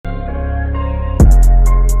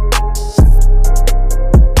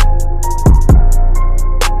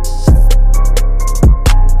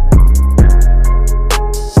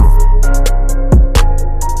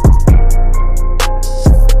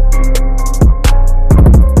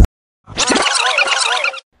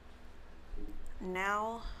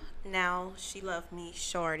love me,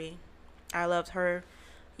 shorty. I loved her.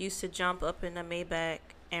 Used to jump up in the Maybach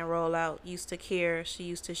and roll out. Used to care. She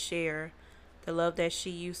used to share. The love that she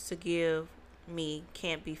used to give me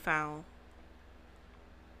can't be found.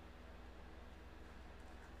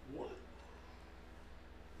 What?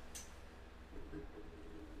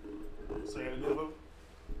 Say it again, baby.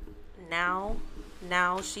 Now,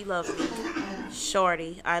 now she loved me.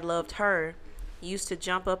 Shorty, I loved her. Used to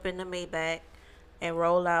jump up in the Maybach and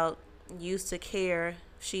roll out. Used to care.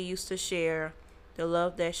 She used to share. The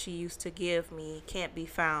love that she used to give me can't be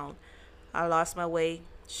found. I lost my way.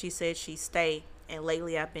 She said she'd stay. And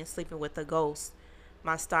lately I've been sleeping with a ghost.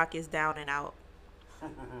 My stock is down and out.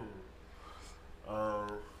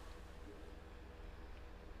 um,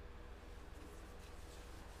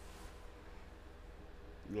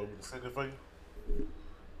 you want me to sing it for you?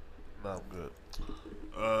 No, I'm good.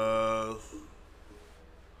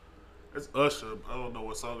 It's Usher. I don't know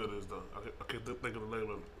what song it is though. I can't think of the name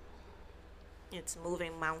of it. It's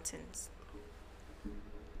Moving Mountains.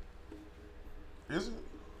 Is it?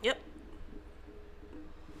 Yep.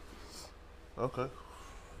 Okay.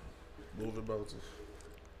 Moving Mountains.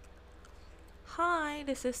 Hi,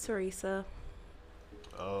 this is Teresa.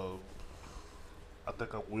 Um, I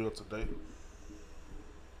think I'm Will today.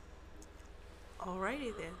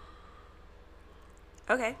 Alrighty then.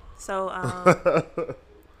 Okay, so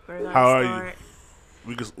we're gonna How are start.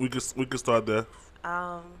 we can start there.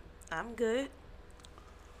 I'm good.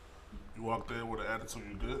 You walked in with an attitude.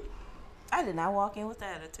 You good? I did not walk in with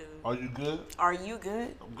attitude. Are you good? Are you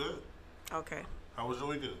good? I'm good. Okay. How was your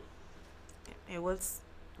weekend? It was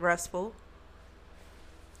restful.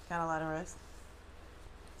 Got a lot of rest.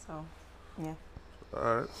 So, yeah.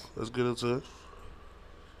 All right, let's get into it.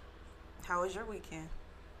 How was your weekend?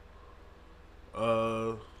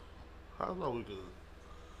 How's my weekend?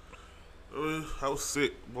 I mean, I was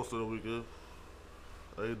sick most of the weekend.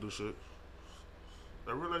 I didn't do shit.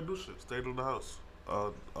 I really didn't do shit. Stayed in the house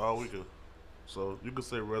all weekend. So you could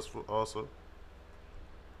say restful also.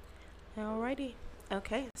 Alrighty.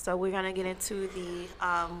 Okay, so we're gonna get into the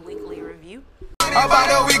weekly review.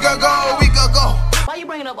 About a week ago. Why you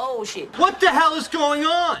bringing up old shit? What the hell is going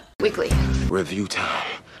on? Weekly. Review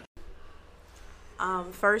time.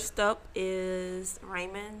 First up is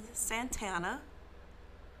Raymond Santana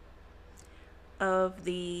of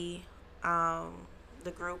the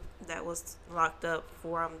group that was locked up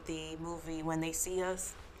from the movie When They See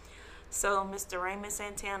Us. So Mr. Raymond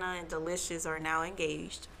Santana and Delicious are now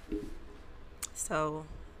engaged. So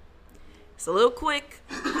it's a little quick.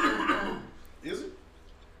 Is it?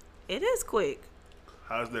 It is quick.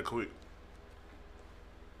 How's that quick?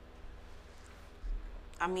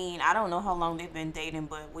 I mean, I don't know how long they've been dating,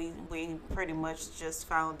 but we pretty much just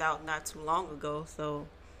found out not too long ago. So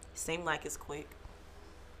it seemed like it's quick.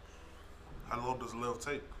 How long does love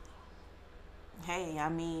take? Hey, I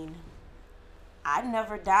mean, I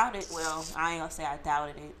never doubted. Well, I ain't gonna say I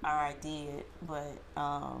doubted it, or I did, but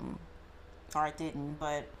or I didn't.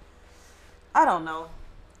 But I don't know.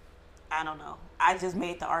 I just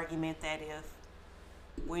made the argument that if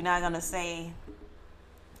we're not gonna say,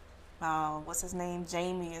 what's his name,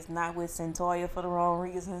 Jamie is not with Centoya for the wrong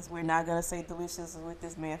reasons, we're not gonna say Delicious is with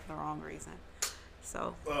this man for the wrong reason.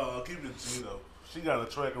 So Keep it G though. She got a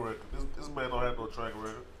track record. This man don't have no track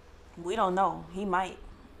record. we don't know. He might.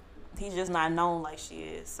 He's just not known like she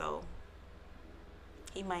is. So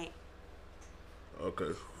he might.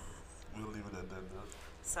 Okay. We'll leave it at that then.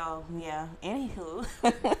 So yeah. Anywho,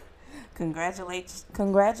 congratulations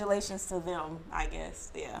to them. I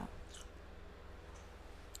guess. Yeah.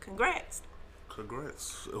 Congrats.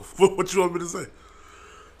 Congrats. What you want me to say?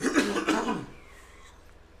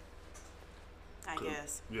 I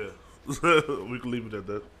guess. Yeah. We can leave it at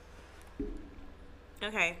that.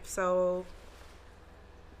 Okay, so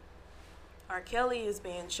R. Kelly is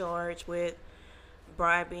being charged with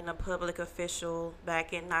bribing a public official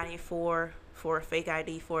back in '94 for a fake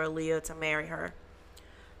ID for Aaliyah to marry her.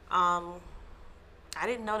 I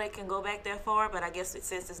didn't know they can go back that far, but I guess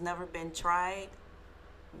since it's never been tried,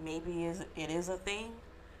 maybe it is a thing.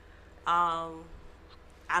 I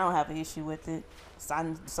don't have an issue with it. So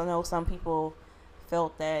I know some people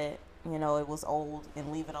felt that, it was old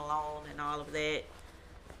and leave it alone and all of that.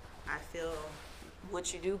 I feel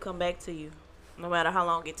what you do come back to you, no matter how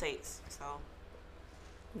long it takes. So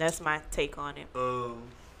that's my take on it.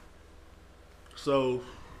 So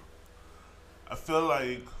I feel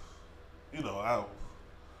like,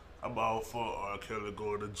 I'm all for R. Kelly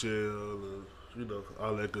going to jail and,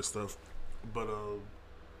 all that good stuff. But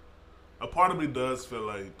a part of me does feel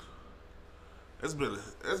like it's been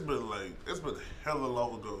hella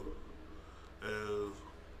long ago. And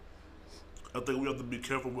I think we have to be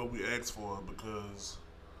careful what we ask for because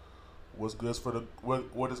what's good for the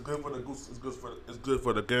what is good for the goose is good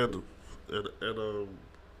for the gander, and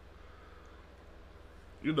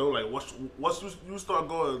you know, like once you start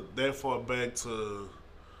going that far back to,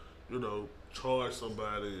 you know, charge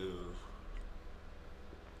somebody.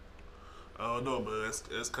 I don't know, man.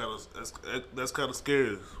 That's kind of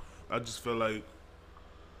scary. I just feel like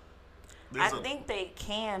I think they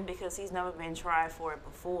can because he's never been tried for it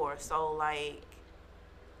before. So like,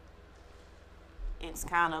 it's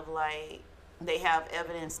kind of like they have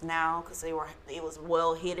evidence now because it was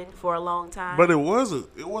well hidden for a long time. but it wasn't.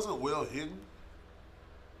 It wasn't well hidden.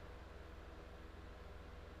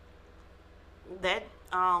 That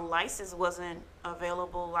license wasn't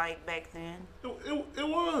available like back then. It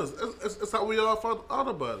was. It's how we all found out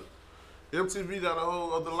about it. MTV got a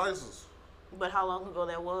whole other license. But how long ago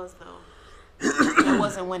that was though? That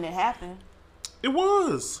wasn't when it happened. It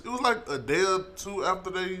was. It was like a day or two after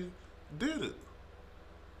they did it.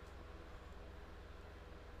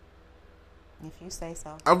 If you say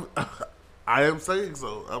so. I am saying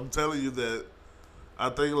so. I'm telling you that I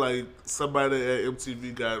think like somebody at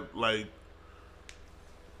MTV got like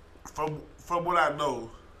from what I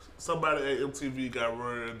know, somebody at MTV got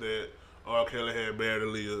word that R. Kelly had married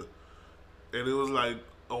Aaliyah, and it was like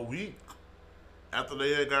a week after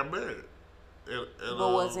they had got married. And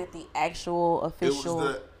But was it the actual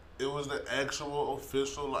official? It was the actual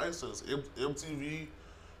official license. MTV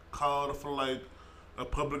called for like a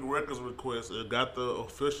public records request and got the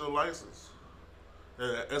official license.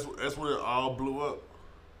 And that's when it all blew up.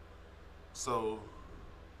 So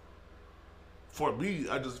for me,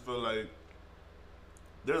 I just feel like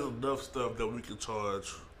there's enough stuff that we can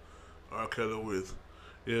charge R. Kelly with.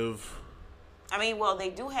 I mean, well,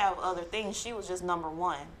 they do have other things. She was just number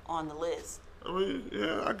one on the list. I mean,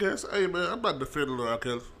 yeah, I guess. Hey, man, I'm not defending R.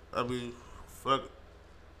 Kelly. I mean, fuck it.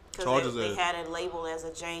 Because they had it labeled as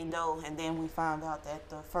a Jane Doe, and then we found out that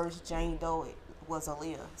the first Jane Doe was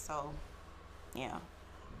Aaliyah. So, yeah.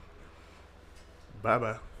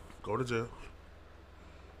 Bye-bye. Go to jail.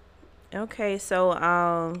 Okay, so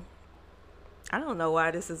I don't know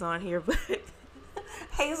why this is on here, but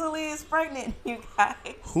Hazel Lee is pregnant, you guys.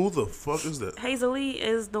 Who the fuck is that? Hazel Lee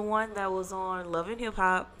is the one that was on Love and Hip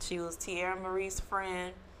Hop. She was Tierra Marie's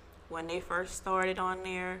friend when they first started on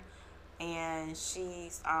there, and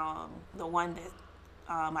she's the one that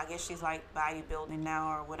I guess she's like bodybuilding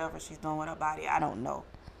now or whatever she's doing with her body. I don't know,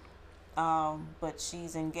 but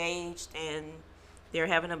she's engaged and they're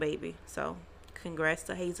having a baby. So, congrats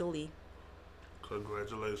to Hazel Lee.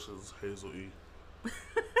 Congratulations, Hazel E.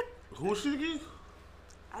 Who is she again?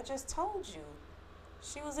 I just told you.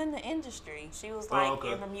 She was in the industry. She was like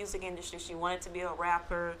in the music industry. She wanted to be a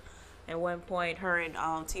rapper. At one point, her and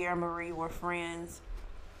Tierra Marie were friends.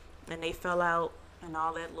 And they fell out and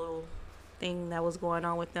all that little thing that was going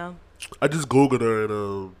on with them. I just Googled her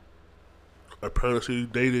and apparently she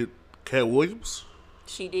dated Cat Williams.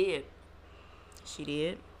 She did. She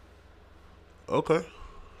did. Okay.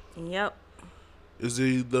 Yep. Is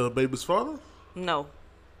he the baby's father? No.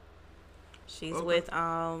 She's with,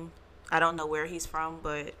 I don't know where he's from,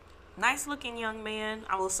 but nice looking young man.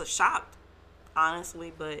 I was so shocked,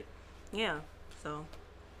 honestly, but yeah. So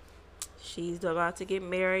she's about to get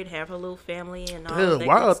married, have her little family and all that. Damn,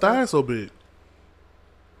 why her thighs so big?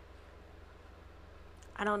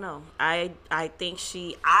 I don't know. I think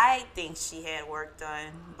she had work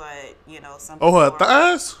done, but you know, some Oh, her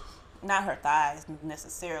thighs? Not her thighs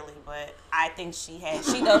necessarily, but I think she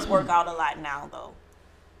does work out a lot now though.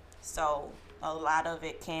 So a lot of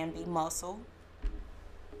it can be muscle.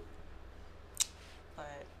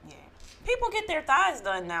 But yeah. People get their thighs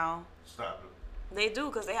done now. Stop it. They do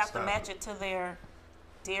because they have to match it to their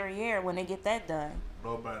derriere when they get that done.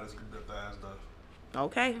 Nobody's getting their thighs done.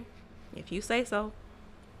 Okay. If you say so.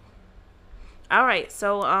 All right.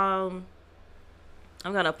 So I'm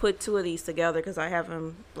going to put two of these together because I have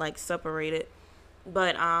them like separated.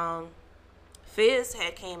 But Fizz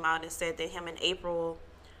had came out and said that him and April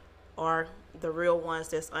are the real ones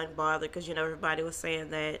that's unbothered because, you know, everybody was saying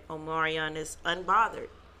that Omarion is unbothered.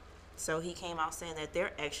 So he came out saying that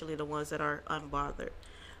they're actually the ones that are unbothered.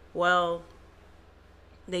 Well,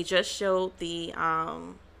 they just showed the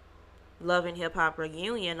Love and Hip Hop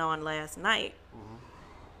reunion on last night.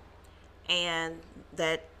 Mm-hmm. And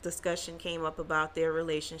that discussion came up about their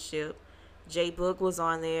relationship. J Book was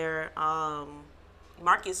on there.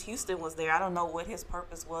 Marcus Houston was there. I don't know what his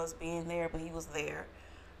purpose was being there, but he was there.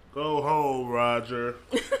 Go home, Roger.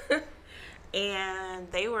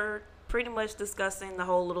 And they were pretty much discussing the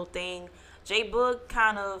whole little thing. J Book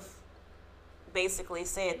kind of basically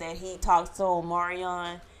said that he talked to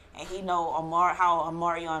Omarion and he know how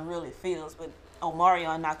Omarion really feels, but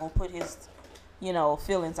Omarion not gonna put his,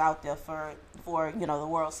 feelings out there for the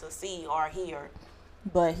world to see or hear.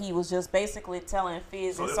 But he was just basically telling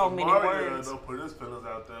Fizz So in if so many Mario words. don't put his feelings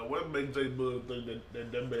out there, what makes J Bud think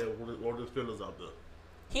that man want his feelings out there?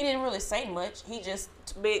 He didn't really say much. He just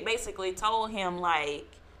basically told him like,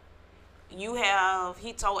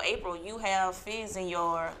 he told April, you have Fizz in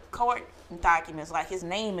your court documents, like his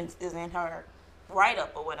name is in her write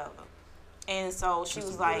up or whatever. And so she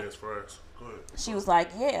was like, she was like,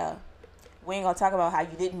 yeah, we ain't gonna talk about how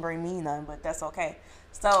you didn't bring me none, but that's okay.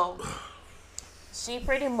 So she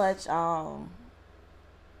pretty much, said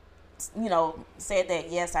that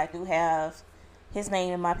yes, I do have his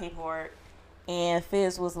name in my paperwork. And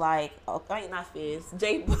Fizz was like, oh, I mean, not Fizz,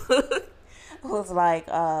 J Book was like,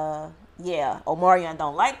 yeah, Omarion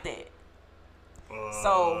don't like that.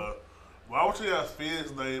 So why would she have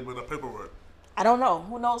Fizz's name in the paperwork? I don't know.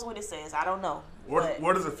 Who knows what it says? I don't know.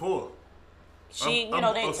 What is it for? They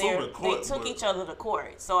took each other to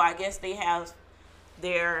court. So I guess they have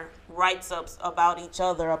their rights ups about each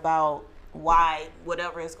other, about why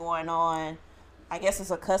whatever is going on. I guess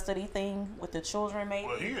it's a custody thing with the children, maybe.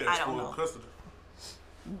 Well, he I has don't full know. custody.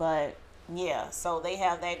 But yeah, so they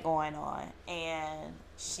have that going on, and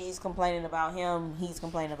she's complaining about him. He's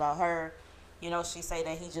complaining about her. She say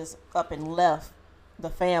that he just up and left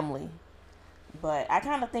the family. But I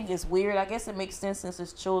kind of think it's weird. I guess it makes sense since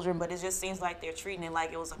it's children, but it just seems like they're treating it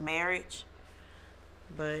like it was a marriage.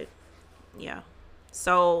 But yeah,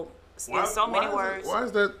 so in so many words. Why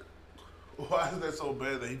is that so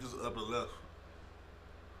bad that he just up and left?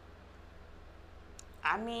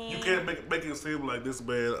 I mean, you can't make it seem like this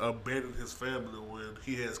man abandoned his family when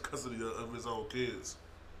he has custody of his own kids.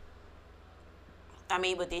 I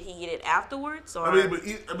mean, but did he get it afterwards? Or even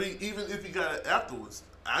if he got it afterwards,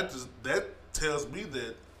 that tells me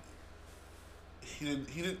that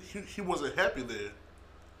he wasn't happy there.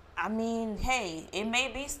 I mean, hey, it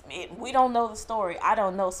may be. We don't know the story. I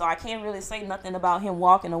don't know, so I can't really say nothing about him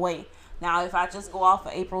walking away. Now, if I just go off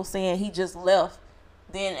of April saying he just left,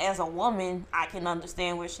 then as a woman, I can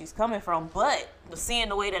understand where she's coming from. But seeing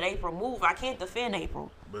the way that April moved, I can't defend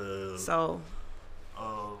April. Man, so,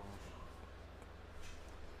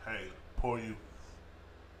 hey, poor you.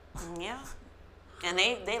 Yeah, and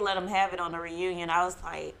they let him have it on the reunion. I was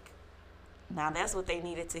like, now that's what they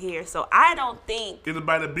needed to hear. So I don't think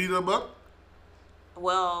anybody beat him up.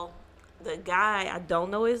 Well, the guy, I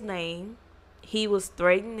don't know his name. He was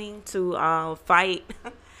threatening to fight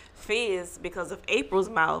Fizz because of April's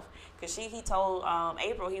mouth. Because he told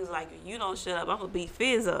April, he was like, if you don't shut up, I'm going to beat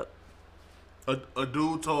Fizz up. A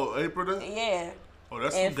dude told April that? Yeah. Oh,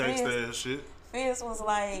 that's some gangsta ass shit. Fizz was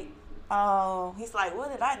like, he's like,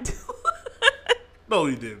 what did I do? No,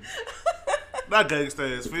 he didn't. Not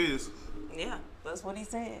gangsta ass Fizz. Yeah, that's what he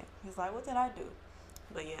said. He's like, what did I do?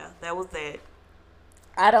 But yeah, that was that.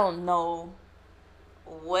 I don't know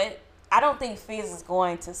I don't think Fizz is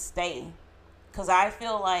going to stay. Because I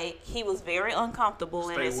feel like he was very uncomfortable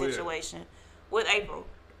in that situation with April.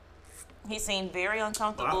 He seemed very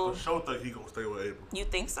uncomfortable. I for sure think he gonna stay with April. You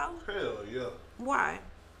think so? Hell yeah. Why?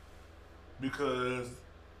 Because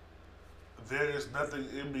there is nothing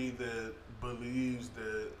in me that believes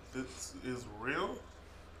that this is real.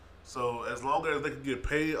 So as long as they can get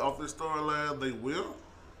paid off this storyline, they will.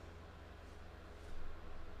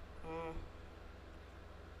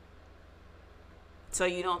 So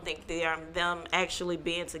you don't think them actually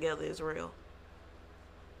being together is real?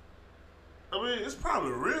 I mean, it's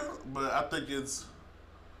probably real, but I think it's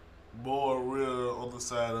more real on the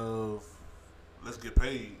side of let's get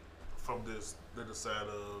paid from this than the side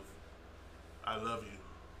of I love you.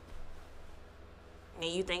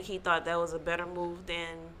 And you think he thought that was a better move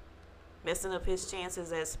than messing up his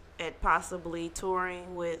chances at possibly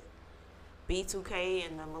touring with B2K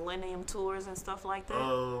and the Millennium Tours and stuff like that?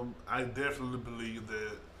 I definitely believe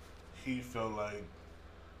that he felt like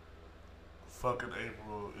fucking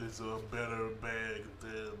April is a better bag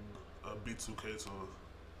than a B2K tour.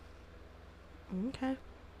 Okay.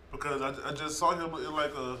 Because I just saw him in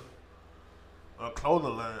like a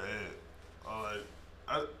clothing line ad.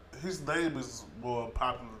 His name is more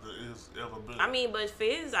popular than it's ever been. I mean, but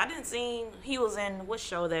Fizz, I didn't see he was in what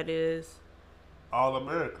show that is? All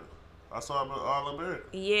America. I saw him in All America.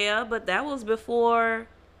 Yeah, but that was before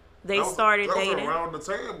they started dating. That was around the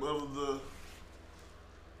time of the.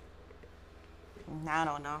 I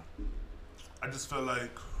don't know. I just feel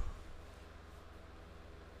like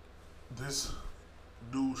this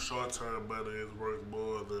new short-term money is worth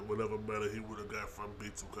more than whatever money he would have got from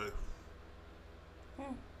B2K.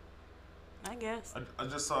 I guess. I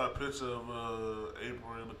just saw a picture of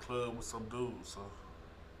April in the club with some dude. So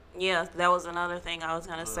Yeah, that was another thing I was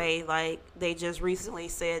gonna uh, say. Like they just recently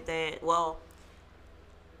said that. Well,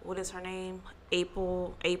 what is her name?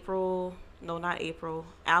 April. No, not April.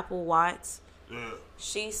 Apple Watts. yeah,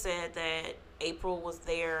 She said that April was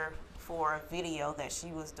there for a video that she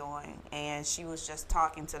was doing, and she was just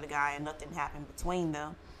talking to the guy, and nothing happened between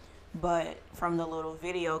them. But from the little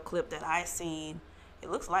video clip that I seen, it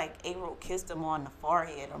looks like April kissed him on the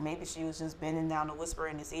forehead, or maybe she was just bending down to whisper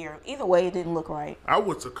in his ear. Either way, it didn't look right. I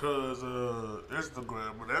went to Cuz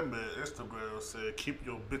Instagram, and that man Instagram said keep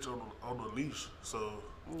your bitch on the leash. So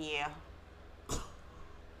Yeah.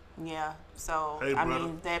 Yeah. So hey, I brother.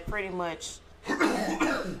 mean, that pretty much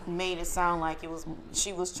made it sound like it was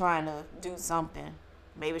she was trying to do something.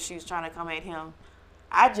 Maybe she was trying to come at him.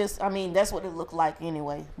 I mean, that's what it looked like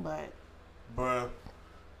anyway. But Bruh,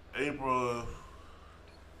 April,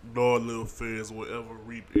 no little fans will ever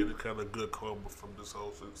reap any kind of good karma from this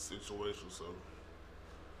whole situation. So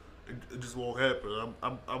it just won't happen.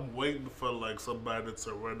 I'm waiting for like somebody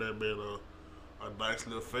to run that man a nice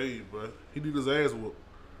little fade, bruh. He need his ass whooped.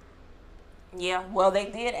 yeah, well,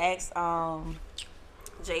 they did ask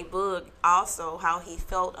Jay Boog also how he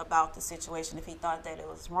felt about the situation, if he thought that it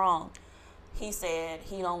was wrong. He said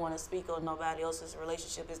he don't want to speak on nobody else's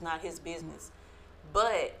relationship. It's not his business.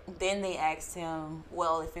 But then they asked him,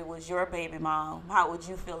 well, if it was your baby mom, how would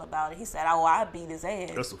you feel about it? He said, oh, I'd beat his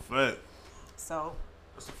ass. That's a fact. So,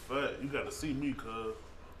 That's a fact. You got to see me, cuz.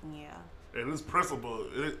 yeah. And this principle,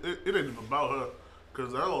 it ain't even about her.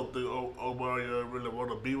 Because I don't think Omaria really want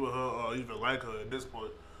to be with her or even like her at this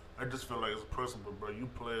point. I just feel like it's a principle, bro. You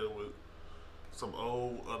playing with some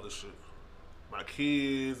old other shit. My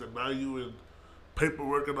kids, and now you in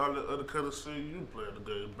paperwork and all that other kind of shit. You playing the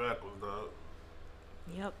game backwards, dog.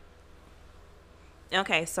 Yep.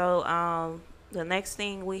 Okay, so the next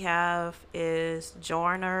thing we have is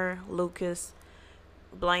Joyner Lucas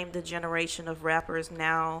blamed the generation of rappers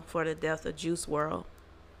now for the death of Juice WRLD.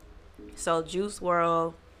 So Juice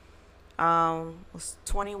WRLD was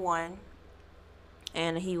 21,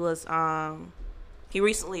 and he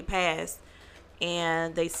recently passed,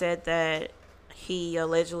 and they said that he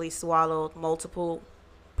allegedly swallowed multiple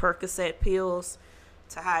Percocet pills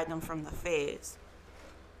to hide them from the feds.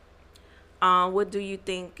 What do you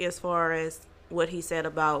think as far as what he said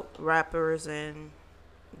about rappers and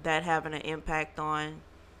that having an impact on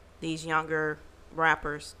these younger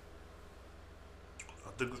rappers? I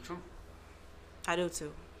think it's true. I do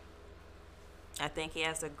too. I think he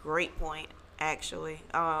has a great point, actually.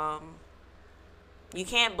 You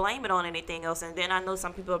can't blame it on anything else. And then I know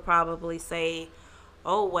some people probably say,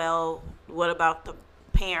 oh, well, what about the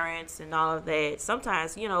parents and all of that?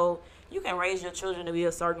 Sometimes, you can raise your children to be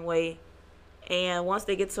a certain way. And once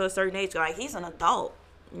they get to a certain age, like, he's an adult.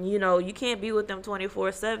 You can't be with them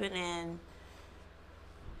 24/7. And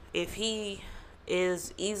if he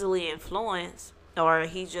is easily influenced, or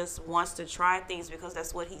he just wants to try things because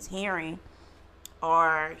that's what he's hearing,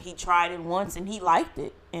 or he tried it once and he liked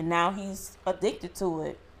it and now he's addicted to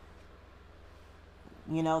it,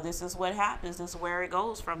 this is what happens. This is where it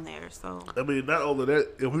goes from there. So I mean, not only that,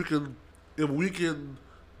 if we can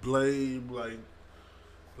blame like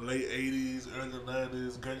late '80s, early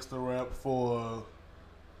 '90s gangster rap for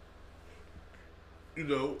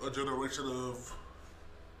a generation of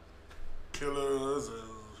killers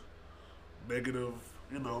and negative,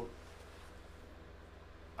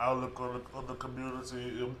 outlook on the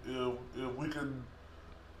community. If we can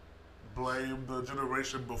blame the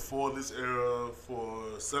generation before this era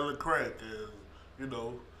for selling crack and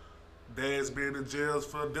dads being in jails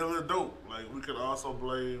for dealing dope, like, we can also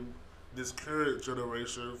blame this current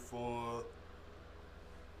generation for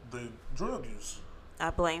the drug use. I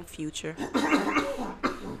blame Future.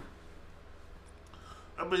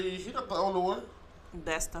 I mean, he's not the only one.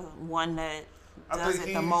 That's the one that I does think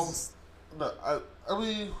it the most. No, I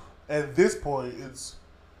mean, at this point,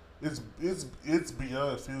 it's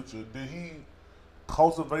beyond Future. Did he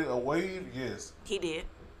cultivate a wave? Yes. He did.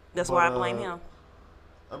 That's why I blame him.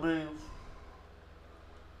 I mean,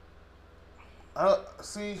 I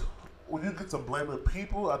see when you get to blaming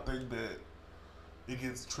people, I think that it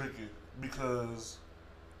gets tricky because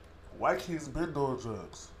white kids been doing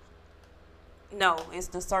drugs. No, it's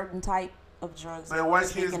the certain type of drugs Man, that we're white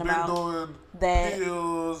kids speaking been about. doing That,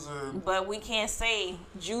 pills and but we can't say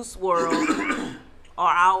Juice WRLD or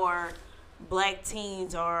our black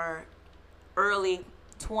teens or early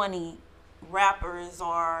 20 rappers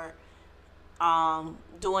are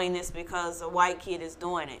doing this because a white kid is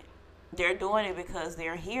doing it. They're doing it because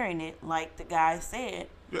they're hearing it, like the guy said.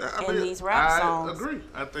 Yeah, I in mean, these rap I songs. agree.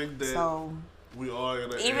 I think that So we are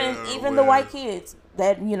in an even the where, white kids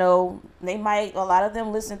that they might a lot of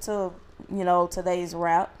them listen to today's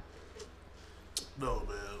rap. no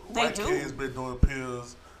man, They white do. kids been doing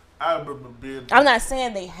pills. I remember being. I'm not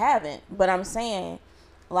saying they haven't, but I'm saying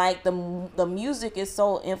like the music is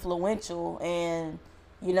so influential, and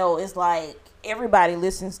it's like everybody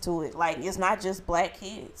listens to it. Like it's not just black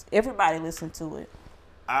kids. Everybody listens to it.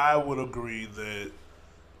 I would agree that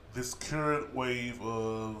this current wave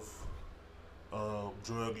of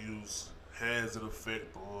drug use has an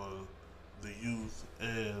effect on the youth,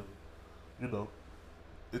 and you know,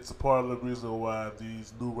 it's a part of the reason why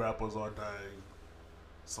these new rappers are dying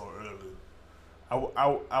so early.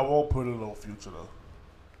 I won't put it on Future though.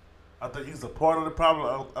 I think he's a part of the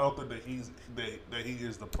problem. I don't think that he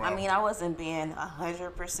is the problem. I mean, I wasn't being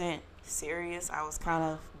 100% serious. I was kind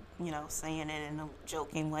of saying it in a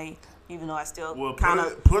joking way, even though I still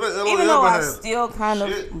put an LOL even though I behind it. still kind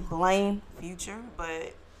Shit. of blame Future,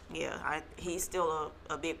 but yeah, he's still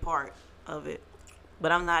a big part of it.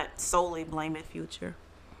 But I'm not solely blaming Future.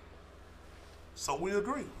 So we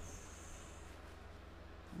agree.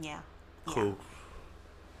 Yeah. Cool.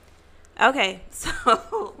 Okay,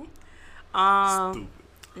 so Stupid.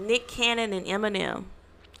 Nick Cannon and Eminem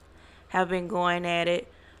have been going at it.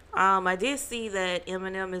 I did see that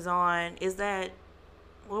Eminem is on. Is that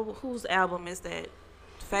whose album is that?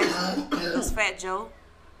 It's Fat Joe.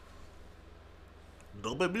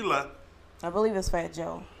 Don't make me lie. I believe it's Fat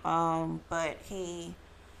Joe. But he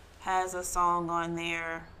has a song on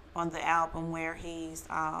there on the album where he's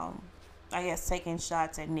I guess taking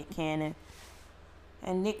shots at Nick Cannon.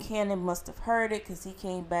 And Nick Cannon must have heard it because he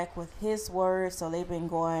came back with his words. So they've been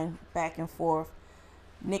going back and forth.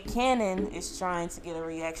 Nick Cannon is trying to get a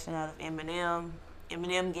reaction out of Eminem.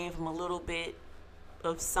 Eminem gave him a little bit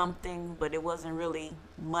of something, but it wasn't really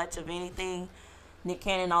much of anything. Nick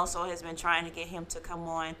Cannon also has been trying to get him to come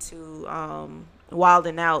on to Wild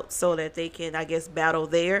 'N Out so that they can, I guess, battle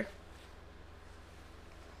there.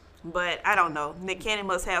 But I don't know. Nick Cannon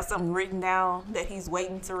must have something written down that he's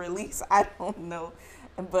waiting to release. I don't know.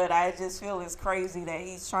 But I just feel it's crazy that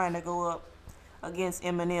he's trying to go up against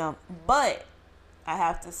Eminem. But I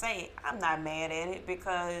have to say, I'm not mad at it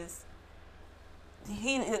because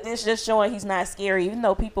it's just showing he's not scary, even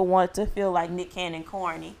though people want to feel like Nick Cannon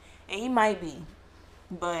corny. And he might be.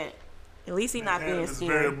 But at least he's not being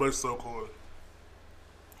scary. Very much so corny.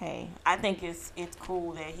 Hey, I think it's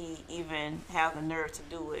cool that he even have the nerve to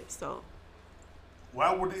do it. So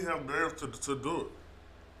Why would he have nerve to do it?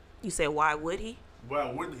 you said, why would he?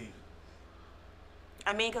 Why wouldn't he?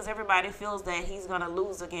 I mean, because everybody feels that he's gonna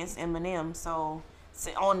lose against Eminem. So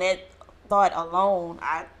on that thought alone,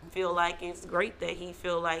 I feel like it's great that he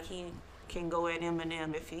feel like he can go at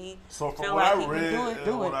Eminem if he So from feel what like I he read can and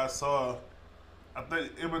do what it. I saw, I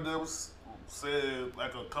think Eminem said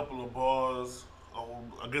like a couple of bars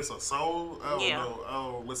on, I guess, a song. I don't know. I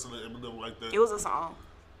don't listen to Eminem like that. It was a song.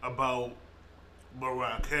 About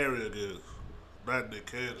Mariah Carey again, not Nick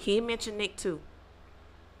Cannon. He mentioned Nick too.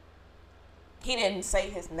 He didn't say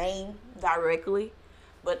his name directly,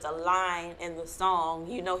 but the line in the song,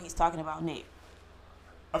 he's talking about Nick.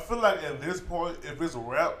 I feel like at this point, if it's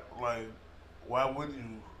rap, like, why wouldn't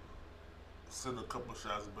you send a couple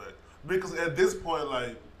shots back? Because at this point,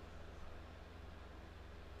 like,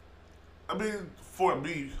 I mean, for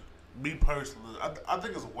me personally, I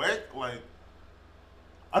think it's whack. Like,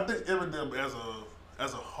 I think Eminem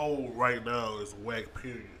as a whole right now is whack.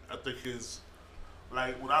 Period. I think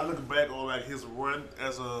like when I look back on like his run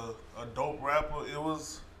as a dope rapper, it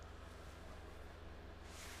was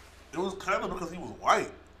kind of because he was white.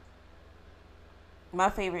 My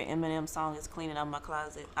favorite Eminem song is "Cleaning Up My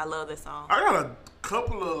Closet." I love this song. I got a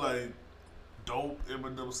couple of like dope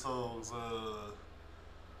Eminem songs.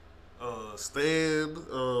 Stand,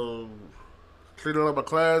 Cleaning Up My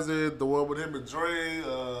Closet, the one with him and Dre.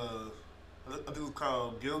 I think it's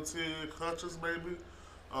called Guilty Conscious, maybe.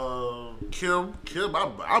 Kim,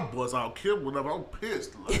 I buzz out Kim whenever I'm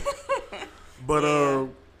pissed. Like. But Yeah,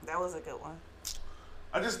 that was a good one.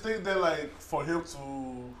 I just think that like for him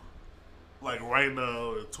to like right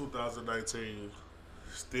now in 2019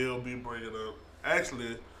 still be bringing up.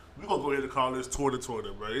 Actually, we're gonna go ahead and call this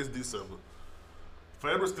 2020, right? It's December. For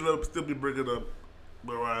him to still be bringing up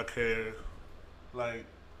Mariah Carey, like.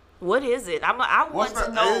 What is it? I What's want the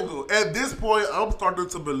to know. angle? At this point, I'm starting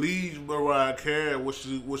to believe Mariah Carey. Would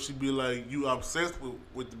she be like, you obsessed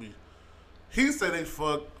with me? He said they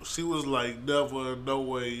fucked. She was like, never, no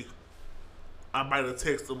way. I might have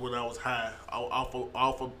texted him when I was high, off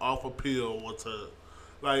a pill one time.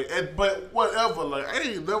 Like, but whatever. Like, I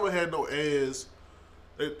ain't never had no ass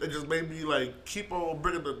It just made me like keep on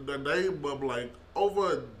bringing the name up like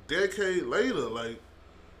over a decade later. Like,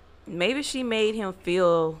 Maybe she made him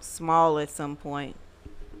feel small at some point.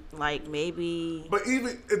 Like maybe. but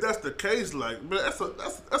even if that's the case, like man,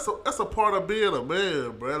 that's a part of being a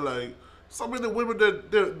man, bro. Like so many women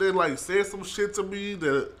that like said some shit to me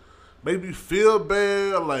that made me feel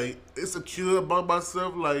bad, like insecure about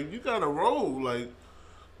myself. Like you gotta roll. Like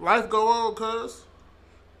life go on, cuz.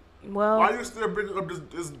 Well, Why you still bringing up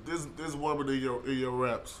this woman in your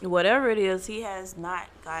raps? whatever it is, he has not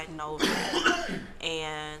gotten over it.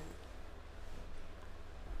 And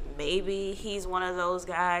maybe he's one of those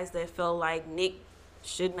guys that felt like Nick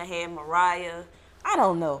shouldn't have had Mariah. I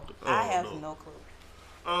don't know. I have no clue.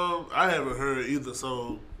 I haven't heard either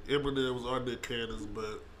song Eminem's or Nick Cannon's,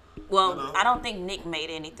 but Well, you know. I don't think Nick made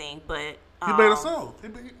anything, but He made a song.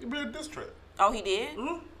 He made a diss track. Oh, he did?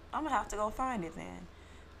 Mm-hmm. I'm gonna have to go find it then.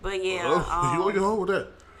 But yeah, You on your own with that?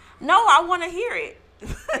 no, I want to hear it.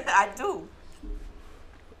 I do.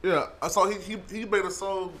 Yeah, I saw he made a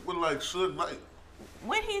song with like Suge Knight.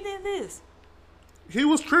 When he did this? He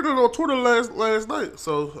was trending on Twitter last night,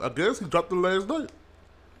 so I guess he dropped it last night.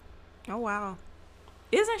 Oh wow!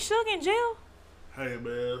 Isn't Suge in jail? Hey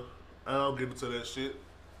man, I don't get into that shit.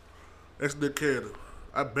 That's Nick Cannon.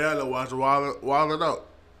 I barely watch Wildin' Out.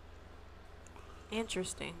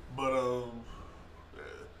 Interesting. But yeah.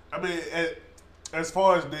 I mean, as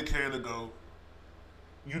far as Nick Cannon go,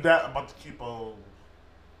 you not about to keep on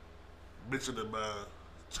mentioning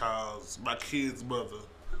my kid's mother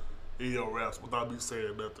in your raps without me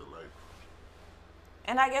saying nothing. Like,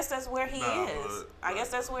 And I guess that's where he Nah, is. but- I guess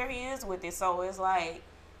that's where he is with it. So it's like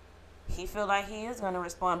he feel like he is gonna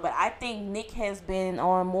respond, but I think Nick has been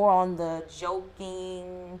on more on the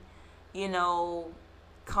joking,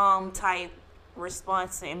 calm type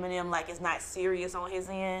response to Eminem. Like it's not serious on his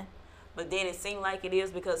end, but then it seemed like it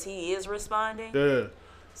is because he is responding. yeah.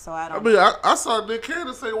 So I I don't. mean, I saw Nick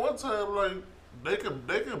Cannon say one time like they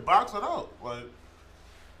can box it out. Like,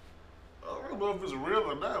 I don't know if it's real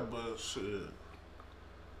or not, but shit,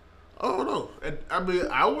 I don't know. And I mean,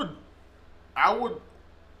 I would.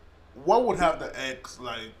 One would have to ask,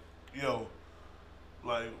 like,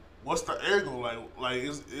 like, what's the angle? Like,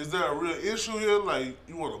 is there a real issue here? Like,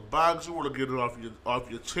 you want to box, you want to get it off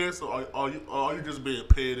your chest, or are you just being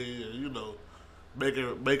petty and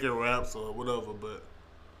making raps or whatever? But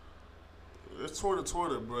it's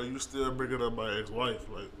 2020, bro. You still bringing up my ex-wife,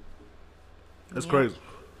 like, that's crazy.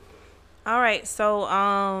 All right,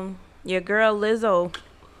 so your girl Lizzo.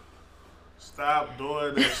 Stop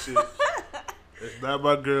doing that shit. It's not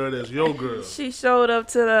my girl. That's your girl. She showed up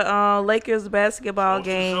to the Lakers basketball She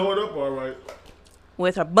game showed up all right.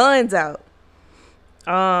 with her buns out.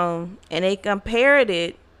 And they compared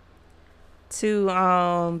it to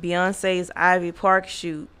Beyonce's Ivy Park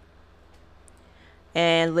shoot.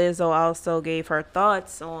 And Lizzo also gave her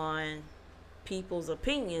thoughts on people's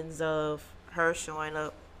opinions of her showing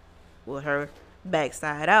up with her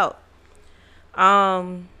backside out.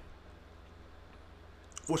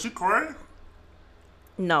 Was she crying?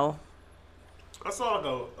 No. I saw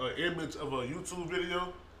like an image of a YouTube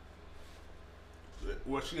video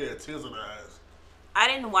where she had tears in her eyes. I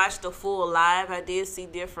didn't watch the full live. I did see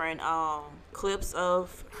different clips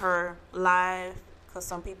of her live because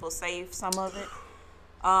some people saved some of it.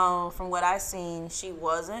 From what I seen, she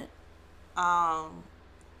wasn't.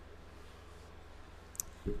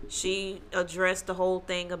 She addressed the whole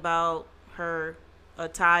thing about her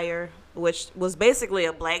attire, which was basically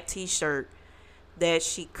a black t-shirt that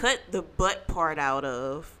she cut the butt part out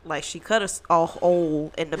of. Like she cut a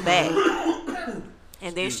hole in the back.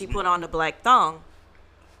 And then she put on the black thong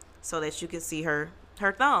so that you can see her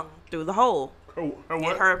thong through the hole. Her what? And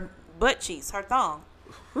her butt cheeks, her thong.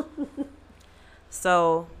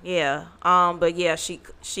 So yeah, but yeah,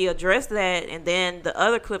 she addressed that, and then the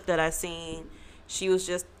other clip that I seen, she was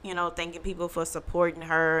just thanking people for supporting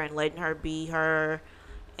her and letting her be her,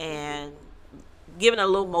 and giving a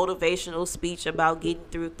little motivational speech about getting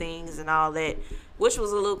through things and all that, which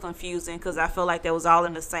was a little confusing because I feel like that was all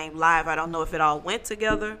in the same live. I don't know if it all went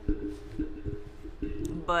together,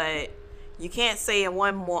 but you can't say in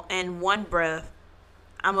one breath,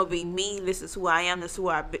 I'm gonna be me. This is who I am. This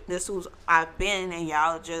is who I've been, and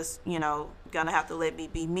y'all just gonna have to let me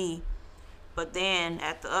be me. But then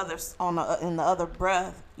at the other in the other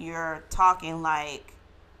breath, you're talking like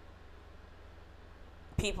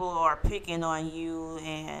people are picking on you,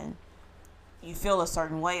 and you feel a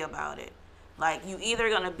certain way about it. Like you either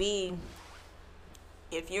gonna be,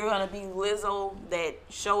 if you're gonna be Lizzo that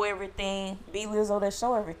show everything, be Lizzo that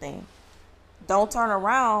show everything. Don't turn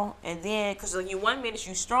around and then, because you 1 minute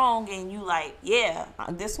you strong and you like, yeah,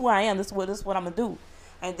 this is who I am. This is what I'm gonna do.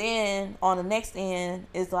 And then on the next end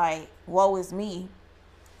is like, woe is me.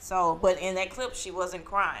 So, but in that clip she wasn't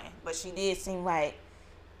crying, but she did seem like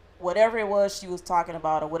whatever it was she was talking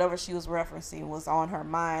about or whatever she was referencing was on her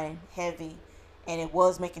mind heavy, and it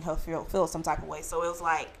was making her feel some type of way. So it was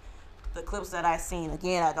like the clips that I seen.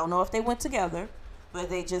 Again, I don't know if they went together, but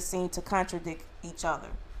they just seem to contradict each other.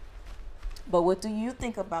 But what do you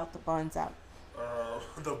think about the Buns Out?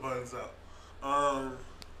 The buns out. Um,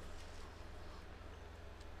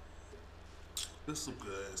 this is some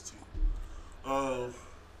good ass tea.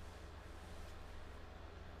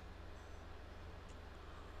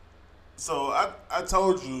 So I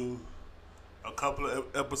told you a couple of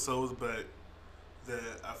episodes back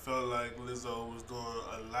that I felt like Lizzo was doing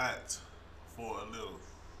a lot for a little,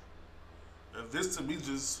 and this to me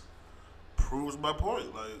just proves my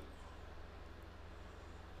point. Like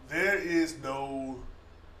there is no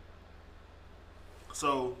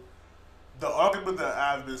so the argument that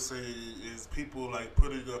I've been saying is people like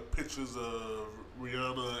putting up pictures of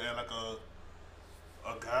Rihanna and like a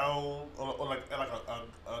gown or like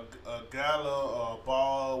a gala or a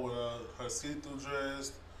ball with her see-through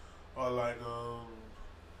dress or like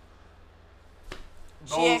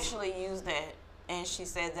She actually used that, and she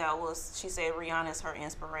said she said Rihanna's her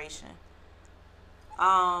inspiration.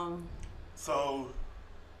 Um, so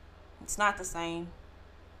it's not the same.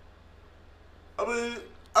 I mean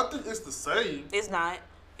I think it's the same. It's not.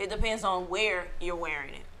 It depends on where you're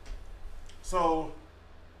wearing it. So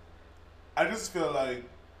I just feel like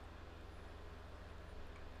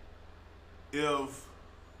if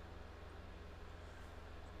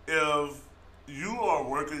you are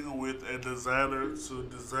working with a designer to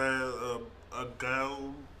design a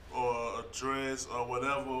gown or a dress or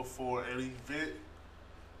whatever for an event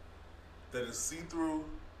that is see through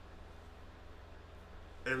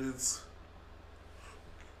and it's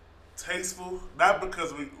tasteful, not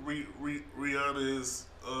because Rihanna is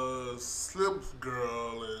a slim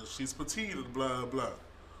girl and she's petite and blah blah.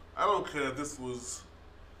 I don't care if this was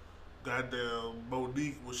goddamn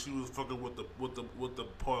Monique when she was fucking with the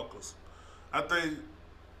Parkers. I think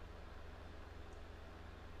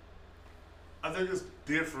it's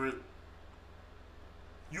different.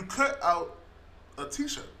 You cut out a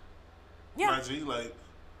t-shirt, Yeah. my G. Like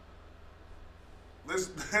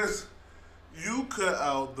there's you cut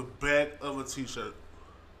out the back of a t-shirt.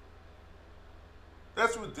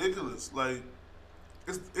 That's ridiculous. Like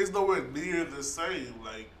it's nowhere near the same.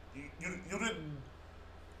 Like you didn't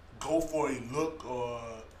go for a look or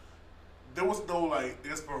there was no like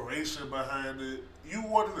inspiration behind it. You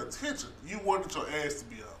wanted attention. You wanted your ass to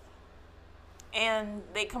be out. And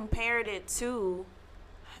they compared it to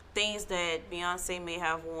things that Beyonce may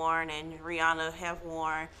have worn and Rihanna have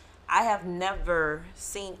worn. I have never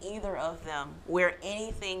seen either of them wear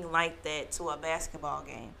anything like that to a basketball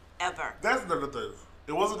game ever. That's another thing.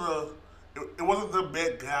 It wasn't the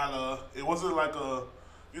Met Gala. It wasn't like a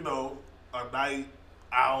night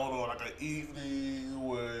out or like an evening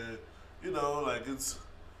where like it's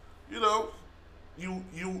you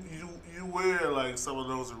wear like some of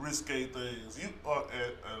those risque things. You are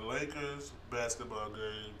at a Lakers basketball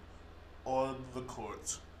game on the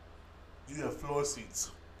court. You have floor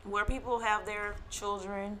seats. Where people have their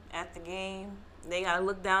children at the game, they gotta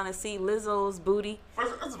look down and see Lizzo's booty.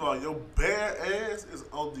 First of all, your bare ass is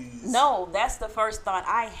on these. No, that's the first thought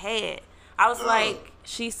I had. I was like,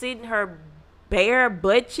 she's sitting her bare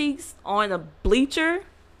butt cheeks on a bleacher.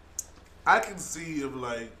 I can see if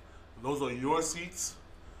like those are your seats.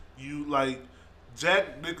 You like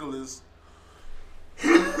Jack Nicholas.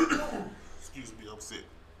 Excuse me, I'm sick.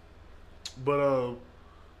 But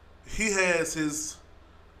he has his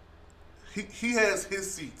he has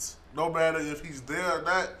his seats. No matter if he's there or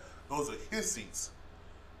not, those are his seats.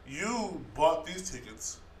 You bought these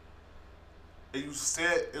tickets and you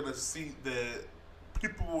sat in a seat that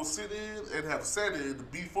people will sit in and have sat in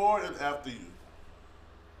before and after you.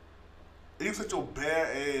 And you set your bare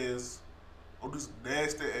ass on these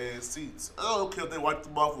nasty ass seats. I don't care if they wipe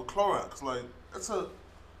them off with Clorox. Like, that's a...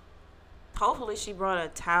 Hopefully she brought a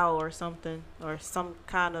towel or something, or some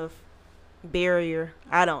kind of barrier.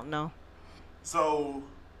 I don't know. So,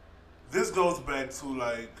 this goes back to,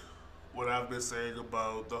 like, what I've been saying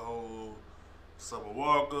about the whole Summer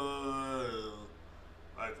Walker and,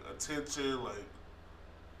 like, attention. Like,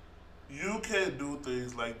 you can't do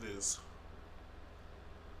things like this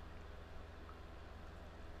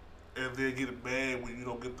and then get mad when you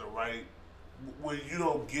don't get the right, when you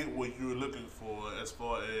don't get what you're looking for as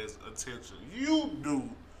far as attention. You knew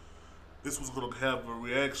this was going to have a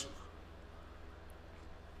reaction.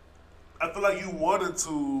 I feel like you wanted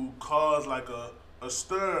to cause like a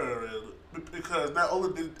stir, and because not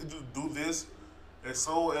only did you do this, as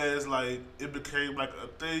soon as like it became like a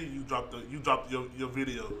thing, you dropped your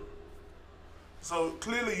video. So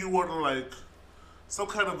clearly you wanted like some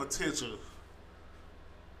kind of attention.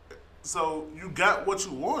 So you got what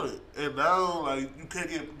you wanted, and now like you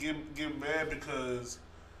can't get mad because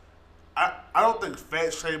I don't think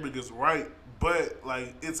fat shaming is right, but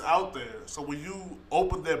like it's out there. So when you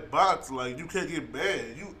open that box, like you can't get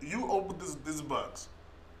mad. You open this box.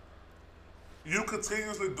 You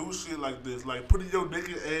continuously do shit like this, like putting your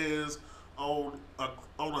naked ass on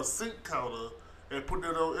a sink counter and putting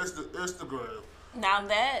it on Instagram. Now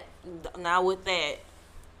that, now with that,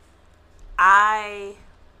 I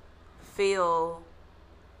feel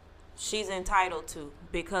she's entitled to,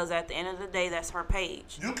 because at the end of the day, that's her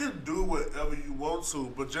page. You can do whatever you want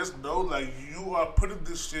to, but just know like you are putting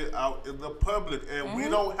this shit out in the public, and we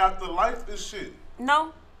don't have to like this shit.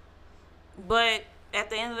 No, but at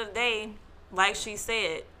the end of the day, like she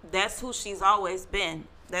said, that's who she's always been.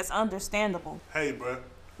 That's understandable. Hey, bruh.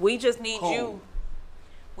 We just need Cool. you.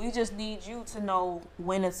 We just need you to know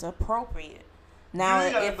when it's appropriate. Now, You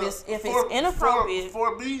ain't if gotta it's know- if it's inappropriate,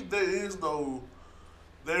 for me, there is no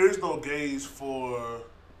gauge for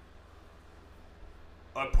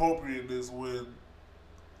appropriateness when,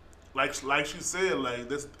 like she said, like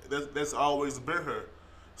that's always been her.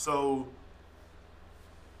 So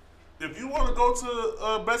if you want to go to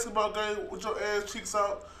a basketball game with your ass cheeks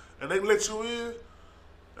out and they let you in,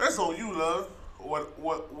 that's on you, love. What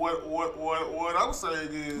I'm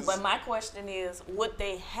saying is, but my question is, would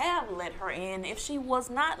they have let her in if she was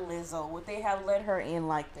not Lizzo? Would they have let her in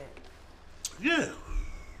like that? yeah.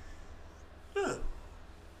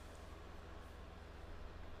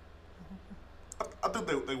 I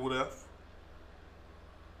think they would have.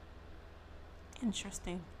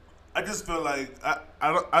 Interesting. I just feel like I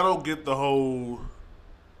don't get the whole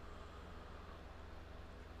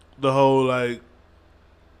like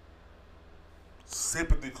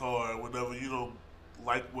sympathy card whenever you don't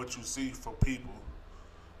like what you see from people.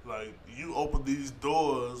 Like you open these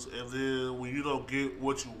doors and then when you don't get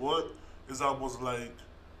what you want, it's almost like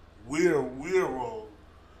we're wrong.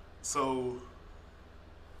 So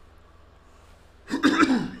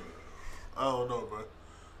I don't know,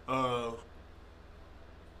 bro.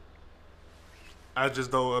 I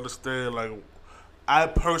just don't understand. Like, I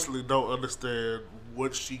personally don't understand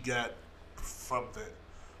what she got from that.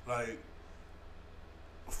 Like,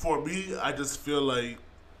 for me, I just feel like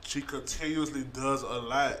she continuously does a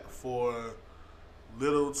lot for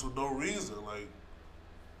little to no reason. Like,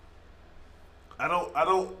 I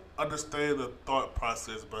don't understand the thought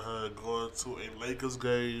process behind going to a Lakers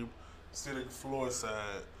game, sitting floor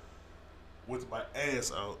side with my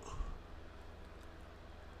ass out.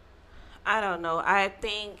 I don't know. I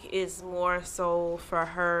think it's more so for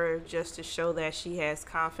her just to show that she has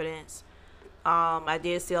confidence. I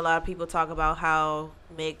did see a lot of people talk about how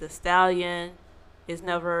Meg the Stallion is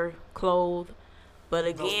never clothed, but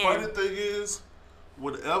The funny again, thing is,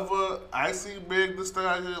 whenever I see Meg Thee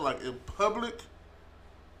Stallion like in public,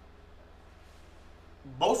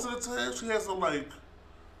 most of the time she has some like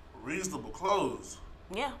reasonable clothes.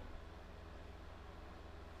 yeah.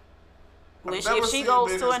 I've If never she seen goes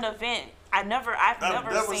Meg to Thee- an event, I've never I've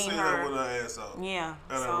seen her her. with her ass out. Yeah.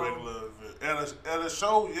 At a So regular event. At a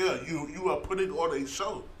show, yeah, you are putting on a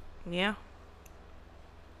show. yeah.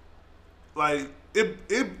 Like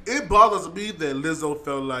it bothers me that Lizzo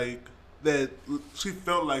felt like that she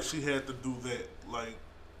felt like she had to do that. Like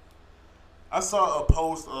I saw a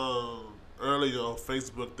post earlier on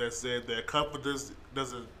Facebook that said that confidence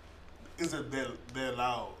isn't that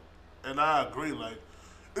loud, and I agree. Like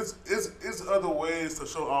it's other ways to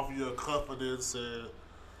show off your confidence, and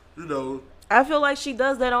you know. I feel like she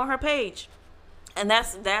does that on her page, and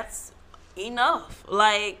that's enough.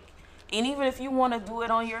 Like, and even if you want to do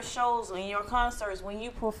it on your shows, in your concerts, when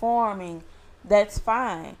you performing, that's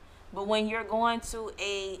fine. But when you're going to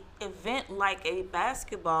a event like a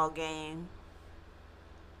basketball game,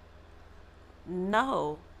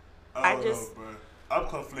 no. I don't know, bro. I'm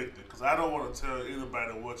conflicted because I don't want to tell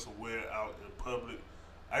anybody what to wear out in public.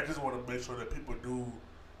 I just want to make sure that people do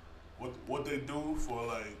what they do for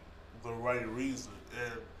like the right reason,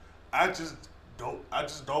 and I just don't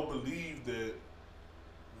believe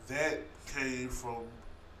that came from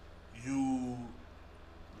you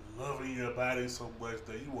loving your body so much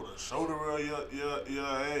that you want to show the world your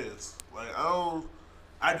ass. Like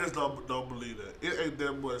I just don't believe that. It ain't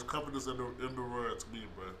that much confidence in the world to me,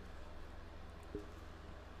 bro.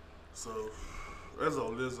 So that's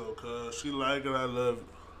on Lizzo, cause she like it, I love it.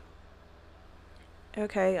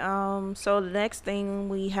 Okay. So the next thing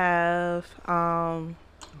we have.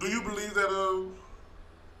 Do you believe that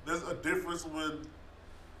there's a difference when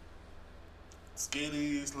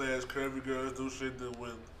skinny slash curvy girls do shit than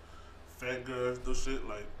when fat girls do shit?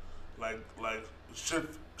 Like should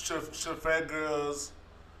fat girls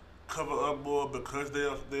cover up more because they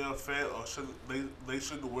are fat, or should they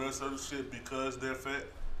shouldn't wear certain shit because they're fat?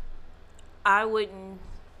 I wouldn't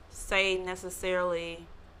say necessarily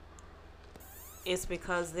it's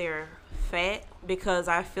because they're fat, because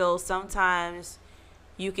I feel sometimes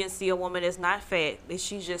you can see a woman that's not fat, that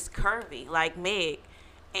she's just curvy, like Meg.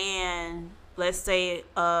 And let's say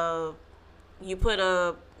you put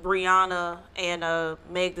a Rihanna and a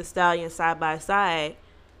Meg the Stallion side by side,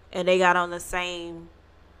 and they got on the same.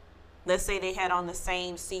 Let's say they had on the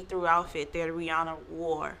same see-through outfit that Rihanna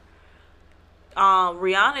wore.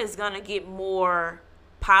 Rihanna is gonna get more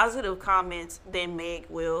positive comments than Meg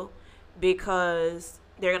will, because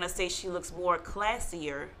they're gonna say she looks more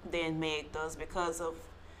classier than Meg does because of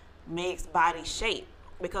Meg's body shape,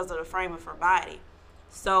 because of the frame of her body.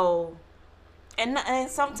 So, and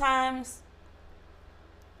sometimes,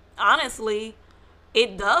 honestly,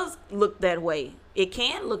 it does look that way. It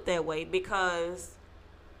can look that way because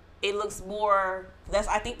it looks more.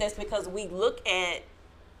 I think that's because we look at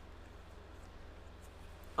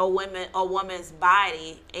a woman's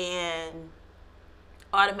body, and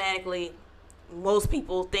automatically most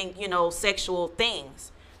people think, sexual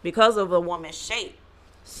things because of a woman's shape.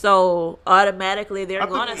 So automatically they're I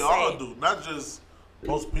think gonna we say, all do, not just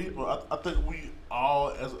most people. I think we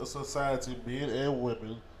all, as a society, men and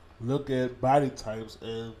women, look at body types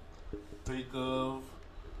and think of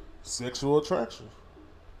sexual attraction.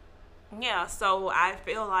 yeah. So I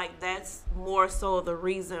feel like that's more so the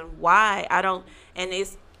reason why I don't. And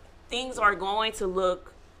it's things are going to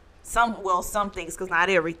look some things, because not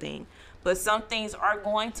everything, but some things are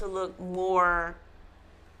going to look more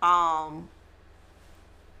um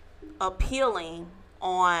appealing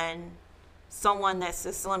on someone that's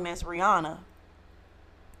as slim as Rihanna,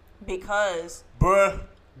 because Bruh,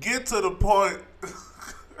 get to the point.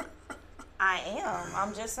 I am.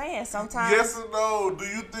 I'm just saying sometimes. Yes or no? Do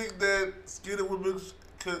you think that skinny women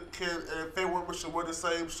can and fat women should wear the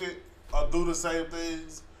same shit or do the same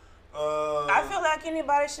things? I feel like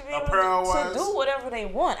anybody should be able to do whatever they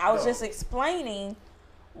want. I was just explaining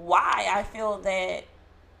why I feel that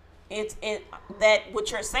that what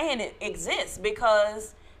you're saying, it exists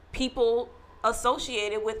because people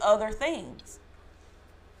associate it with other things.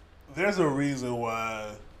 There's a reason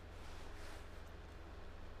why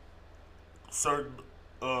certain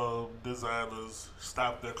designers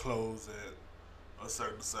stop their clothes at a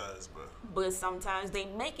certain size, bro. But sometimes they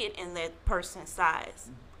make it in that person's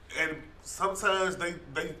size. And sometimes they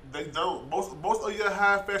don't. Most of your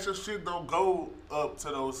high fashion shit don't go up to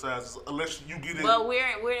those sizes unless you get it. Well,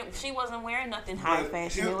 she wasn't wearing nothing high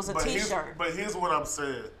fashion. It was a t-shirt. But here's what I'm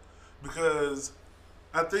saying, because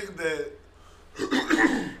I think that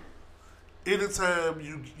anytime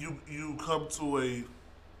you come to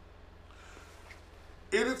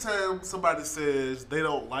anytime somebody says they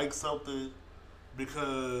don't like something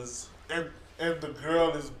because and the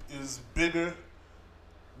girl is bigger,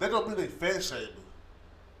 that don't mean they fat shaming.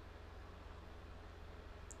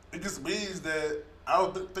 It just means that I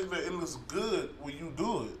don't think that it looks good when you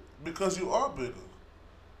do it because you are bigger,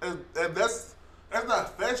 and that's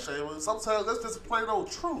not fat shaming. Sometimes that's just plain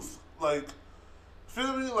old truth. Like,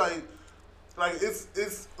 feel me? Like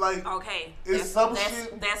it's like Okay, it's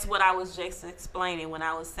shit. that's what I was just explaining when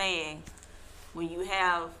I was saying when you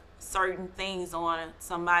have certain things on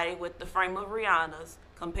somebody with the frame of Rihanna's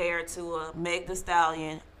compared to a Meg the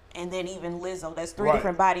Stallion, and then even Lizzo. That's three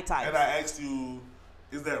different body types. And I asked you,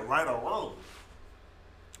 is that right or wrong?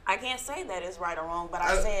 I can't say that it's right or wrong, but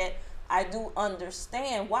I said I do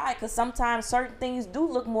understand why, because sometimes certain things do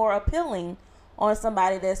look more appealing on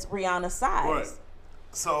somebody that's Rihanna's size. Right.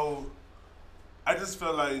 So I just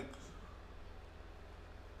feel like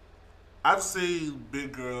I've seen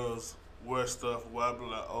big girls wear stuff where I be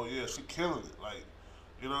like, oh yeah, she killing it. Like,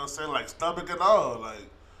 you know what I'm saying? Like stomach and all. Like,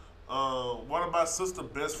 one of my sister's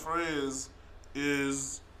best friends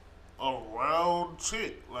is a round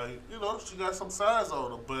chick. Like, you know, she got some size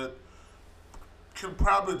on her, but can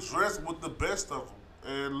probably dress with the best of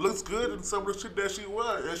them and looks good in some of the shit that she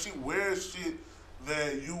wears. And she wears shit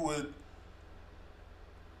that you would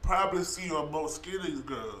probably see on most skinny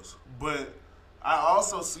girls. But I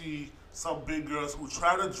also see some big girls who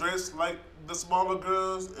try to dress like the smaller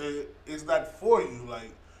girls, and it's not for you.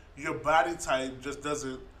 Like, your body type just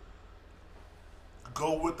doesn't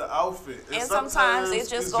go with the outfit. And sometimes it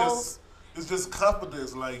just goes. It's just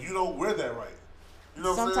confidence. Like, you don't wear that right. You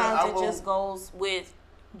know what I'm saying? Sometimes it just goes with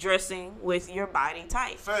dressing with your body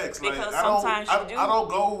type. Facts. Because like, sometimes I you do. I don't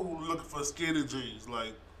go looking for skinny jeans.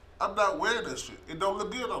 Like, I'm not wearing that shit. It don't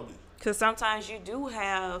look good on me. Because sometimes you do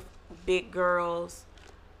have big girls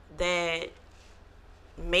that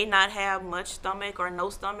may not have much stomach or no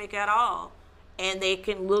stomach at all. And they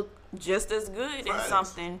can look just as good in Facts.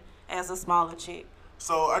 something as a smaller chick.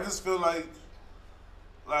 So I just feel like,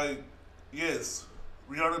 yes,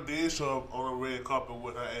 Rihanna did show up on a red carpet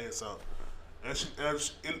with her ass out,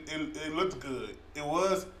 it looked good. It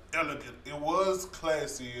was elegant. It was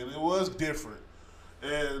classy, and it was different.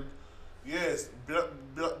 And yes,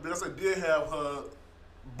 Beyonce did have her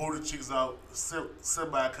booty cheeks out,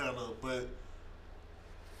 semi kind of, but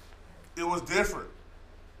it was different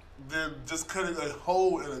than just cutting a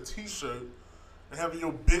hole in a t-shirt and having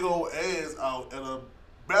your big old ass out at a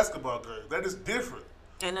basketball game. That is different.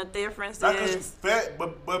 And the difference Not because you're is, fat,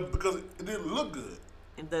 but because it didn't look good.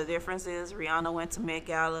 Rihanna went to Met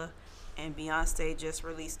Gala and Beyonce just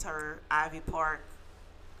released her Ivy Park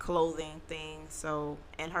clothing thing. So,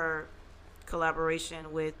 and her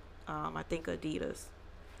collaboration with, I think, Adidas.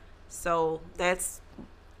 So that's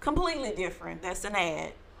completely different. That's an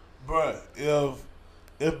ad. Bruh,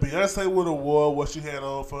 if Beyonce would have wore what she had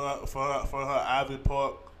on for her Ivy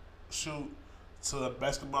Park shoot to a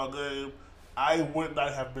basketball game, I would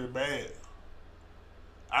not have been mad.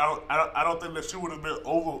 I don't think that she would have been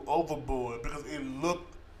overboard because it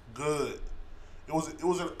looked good. It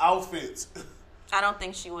was an outfit. I don't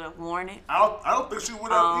think she would have worn it. I don't think she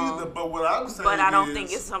would have either. But what I'm saying, But I don't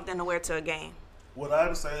think it's something to wear to a game. What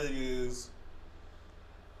I'm saying is,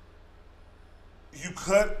 you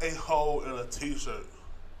cut a hole in a t-shirt.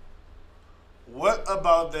 What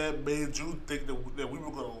about that made you think that we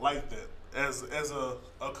were gonna like that as a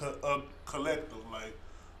collective? Like,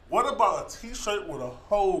 what about a t-shirt with a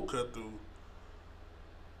hole cut through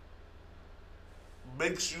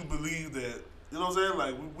makes you believe that? You know what I'm saying?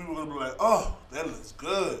 Like, we were gonna be like, oh, that looks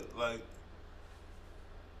good. Like,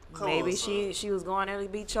 maybe she was going there to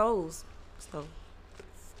be chose. So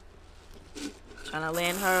trying to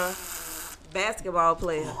land her basketball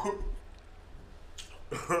player.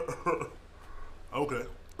 Okay.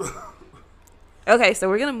 Okay, so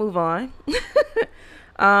we're gonna move on.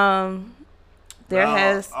 There now,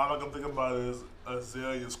 has all I can think about is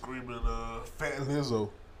Azalea screaming, "Fat Lizzo."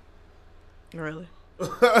 really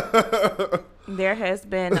there has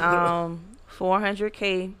been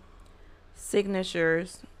 400K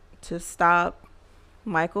signatures to stop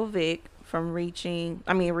Michael Vick from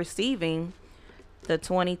receiving the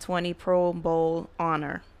 2020 Pro Bowl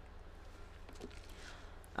honor.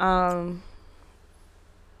 I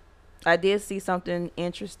did see something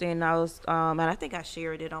interesting. I was, and I think I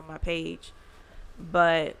shared it on my page,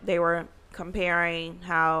 but they were comparing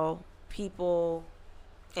how people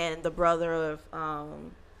and the brother of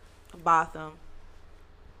Botham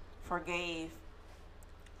forgave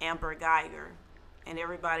Amber Geiger, and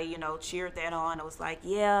everybody, cheered that on. It was like,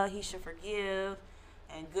 yeah, he should forgive,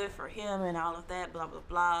 and good for him, and all of that, blah blah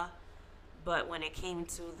blah. But when it came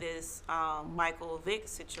to this Michael Vick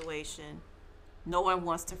situation, no one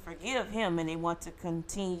wants to forgive him, and they want to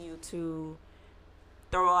continue to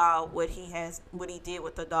throw out what he did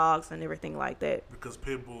with the dogs and everything like that. Because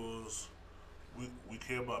pit bulls, we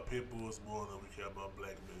care about pit bulls more than we care about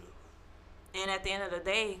black men. And at the end of the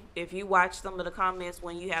day, if you watch some of the comments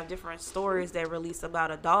when you have different stories that release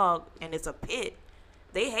about a dog and it's a pit,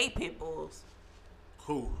 they hate pit bulls.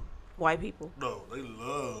 Who? White people. No, they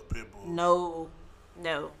love pit bulls. No.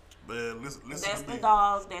 Man, listen That's to me. the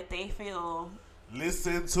dogs that they feel.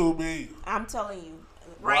 Listen to me. I'm telling you,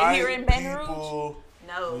 White here in Baton people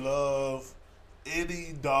Rouge, no. love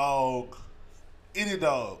any dog,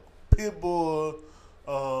 pit bull,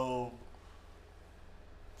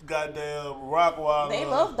 goddamn Rottweiler. They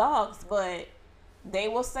love dogs, but they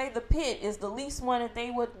will say the pit is the least one that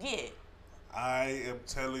they would get. I am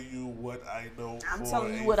telling you what I know. I'm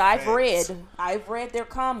telling you what I've read. I've read their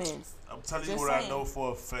comments. I'm telling you Just what saying. I know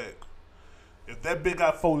for a fact. If that bitch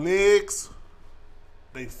got 4 legs,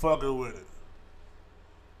 they fucking with it.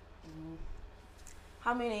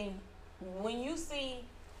 When you see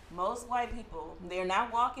most white people, they're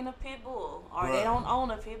not walking a pit bull or Bruh. they don't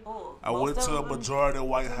own a pit bull. I Most went of to a them majority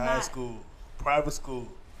white do high not. school, private school.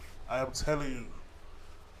 I am telling you,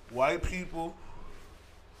 white people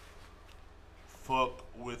fuck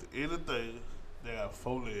with anything that got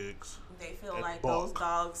 4 legs. They feel and like bark. those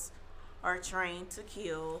dogs are trained to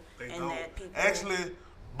kill, They and don't. that people Actually,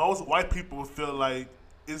 most white people feel like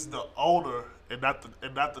it's the owner and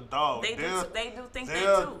not the dog. They do think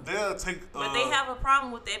that too. They'll take. But they have a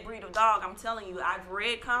problem with that breed of dog. I'm telling you, I've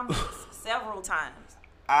read comments several times.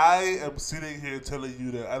 I am sitting here telling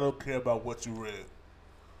you that I don't care about what you read.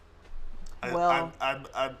 Well,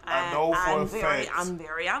 I know for a fact. I'm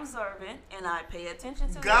very observant, and I pay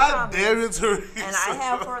attention to God the damn it, comments. Teresa. And I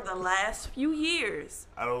have for the last few years.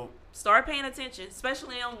 I don't. Start paying attention,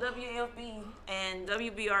 especially on WFB and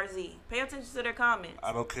WBRZ. Pay attention to their comments.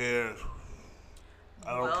 I don't care.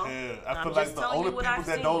 I don't care. I I'm feel just like the telling only you what people I've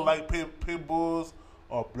that don't seen. like pit bulls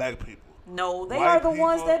are black people. No, they White are the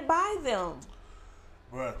ones people- that buy them.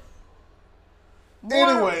 Bruh. More,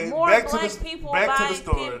 Anyway, more back to black the people back buy to the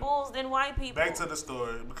story. pit bulls than white people. Back to the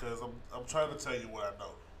story because I'm trying to tell you what I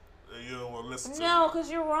know. And you don't want to listen to No, me. because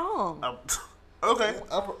you're wrong. Okay.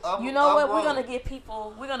 You know I'm what? wrong. We're gonna get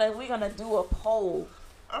people. We're gonna do a poll.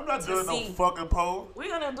 I'm not doing no see. fucking poll. We're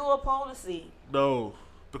gonna do a poll to see. No,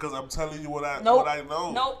 because I'm telling you what I Nope. what I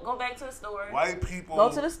know. Nope. Go back to the story. White people Go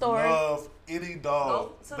to the story. love any dog.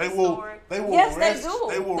 Go to They the will. story. They will. Yes, they res- do.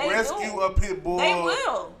 They will They rescue do. a pit bull. They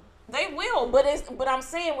will. They will. But I'm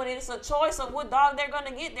saying when it's a choice of what dog they're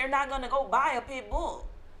gonna get, they're not gonna go buy a pit bull.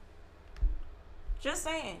 Just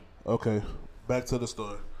saying. Okay, back to the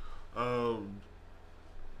story.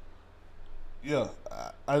 Yeah,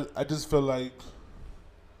 I just feel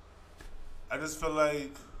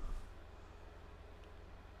like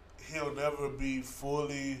he'll never be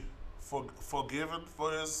fully forgiven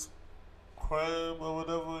for his crime or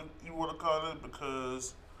whatever you want to call it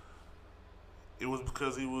because it was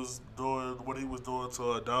because he was doing what he was doing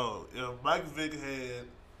to a dog. If Mike Vick had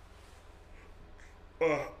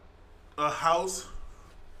a house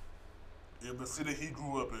in the city he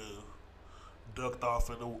grew up in, ducked off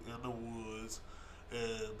in the woods,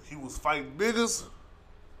 and he was fighting niggas,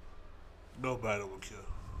 nobody would care.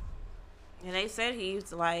 And they said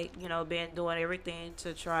he's like, been doing everything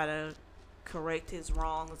to try to correct his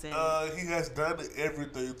wrongs and He has done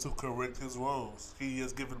everything to correct his wrongs. He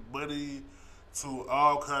has given money to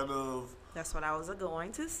all kind of. that's what I was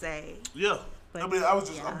going to say. Yeah, But, I mean, I'm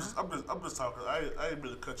just talking. I ain't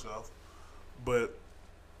mean to cut you off, but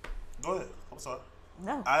go ahead. I'm sorry.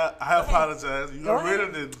 No. I apologize. You Go already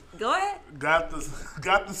ahead. did Go ahead. got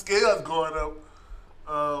the scales going up.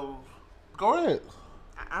 Go ahead.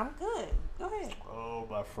 I'm good. Go ahead. Oh,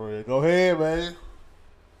 my friend. Go ahead, man.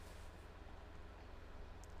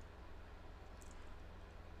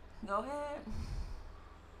 Go ahead.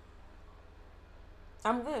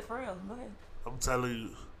 I'm good, for real. Go ahead. I'm telling you.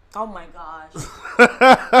 Oh my gosh.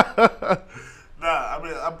 Nah, I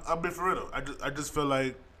mean, I'm being for real. I just feel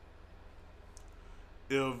like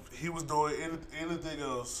if he was doing anything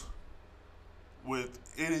else with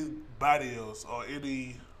anybody else or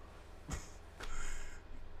anything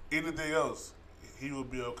else, he would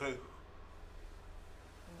be okay.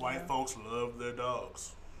 White folks love their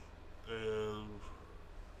dogs, and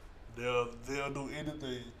they'll do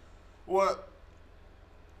anything. Well,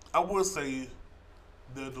 I would say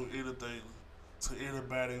they'll do anything to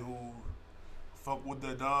anybody who fuck with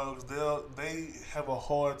their dogs. They have a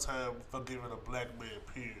hard time forgiving a black man,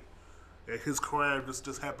 period. And his crime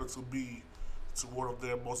just happened to be to one of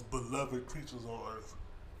their most beloved creatures on earth.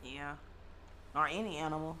 Yeah. Or any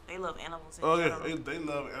animal. They love animals in Oh general. yeah, they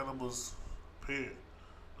love animals, period.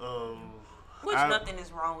 Which nothing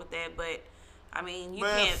is wrong with that, but I mean you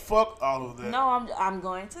man, can't. fuck all of that. No, I'm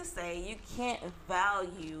going to say you can't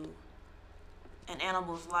value an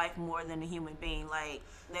animal's life more than a human being. Like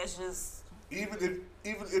that's just. Even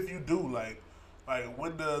if you do, like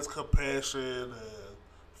when does compassion and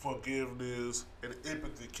forgiveness and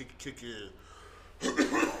empathy kick in?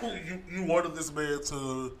 you wanted this man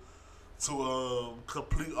to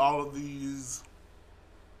complete all of these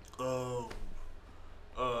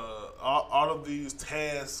all of these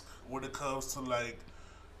tasks when it comes to like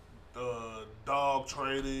dog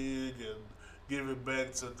training and giving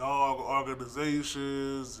back to dog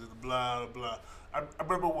organizations and blah blah. I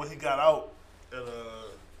remember when he got out, and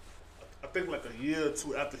I think like a year or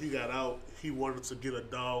two after he got out, he wanted to get a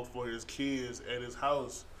dog for his kids at his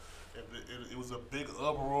house, and it was a big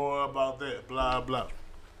uproar about that. Blah blah.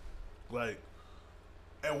 Like,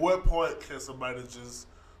 at what point can somebody just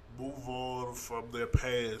move on from their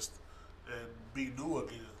past and be new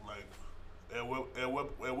again? Like, at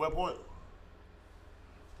what point?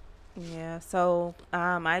 Yeah. So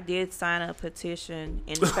I did sign a petition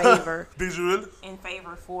in favor. Did you really? In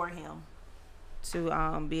favor for him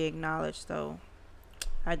to be acknowledged. So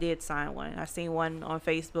I did sign one. I seen one on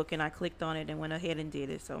Facebook and I clicked on it and went ahead and did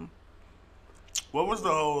it. So What was the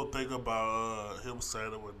whole thing about him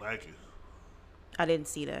signing with Nike? I didn't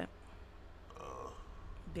see that.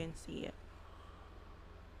 Didn't see it.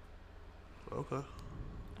 Okay.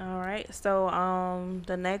 All right. So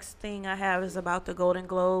the next thing I have is about the Golden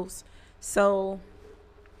Globes. So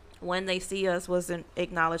When They See Us wasn't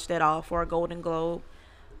acknowledged at all for a Golden Globe.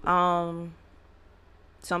 Um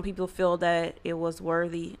some people feel that it was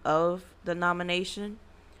worthy of the nomination.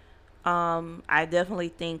 I definitely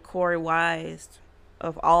think Corey Wise,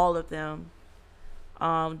 of all of them,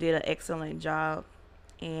 did an excellent job.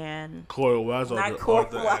 And Corey Wise not or Corey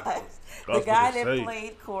the actor. Wise, I the was gonna guy that say.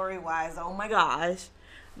 played Corey Wise. Oh my gosh!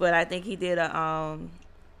 But I think he did a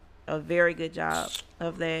very good job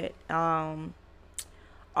of that.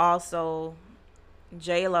 Also,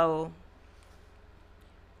 J Lo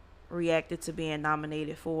reacted to being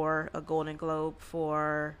nominated for a Golden Globe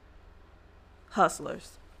for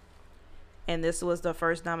Hustlers, and this was the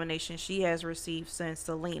first nomination she has received since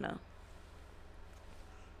Selena.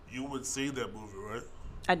 You would see that movie, right?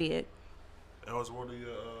 I did. That was one of your.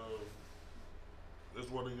 It's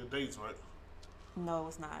one of your dates, right? No,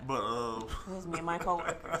 it's not. But It was me and my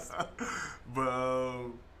coworkers. but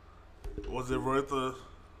was it worth a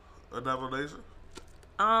nomination?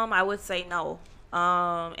 I would say no.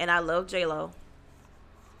 And I love J Lo.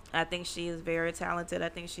 I think she is very talented. I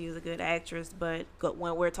think she is a good actress. But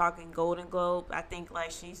when we're talking Golden Globe, I think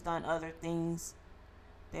like she's done other things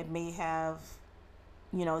that may have,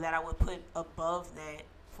 that I would put above that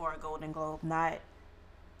for a Golden Globe. Not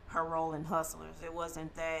her role in Hustlers. It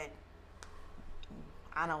wasn't that.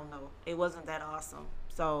 I don't know. It wasn't that awesome.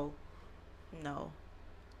 So, no.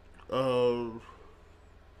 Um,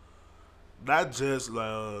 not just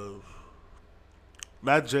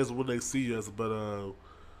not just When They See Us, but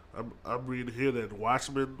I'm reading here that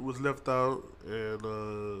Watchmen was left out, and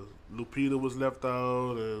Lupita was left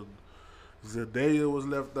out, and Zendaya was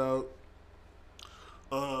left out.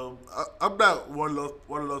 I'm not one of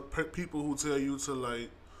those people who tell you to like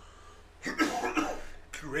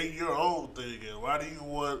create your own thing, and why do you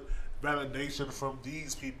want validation from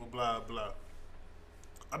these people? Blah blah.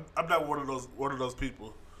 I'm not one of those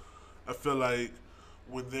people. I feel like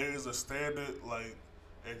when there is a standard, like,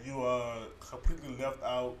 and you are completely left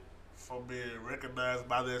out from being recognized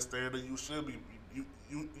by that standard, you should be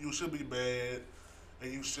mad,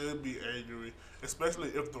 and you should be angry, especially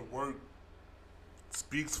if the work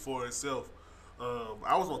speaks for itself.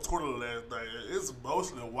 I was on Twitter last night, and it's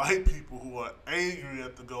mostly white people who are angry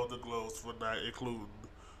at the Golden Globes for not including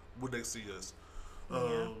When They See Us.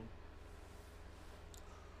 Yeah.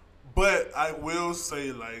 But I will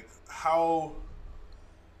say, like, how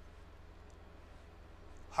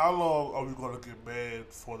long are we gonna get mad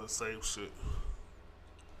for the same shit?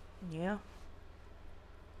 Yeah.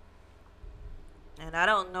 And I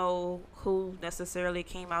don't know who necessarily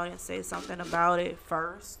came out and said something about it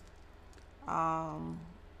first.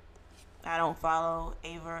 I don't follow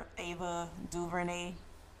Ava DuVernay,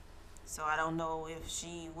 so I don't know if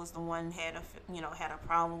she was the one had a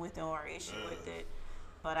problem with it or issue with it.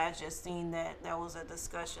 But I just seen that there was a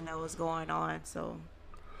discussion that was going on. So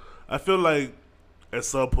I feel like at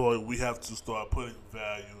some point we have to start putting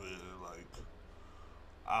value in like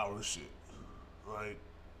our shit.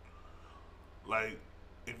 Like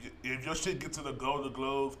if your shit get to the Golden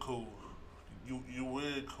Globes, cool. You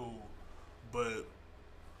win, cool. But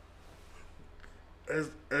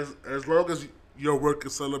as long as your work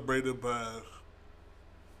is celebrated by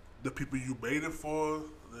the people you made it for,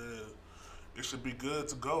 then it should be good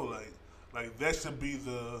to go. Like that should be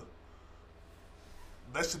the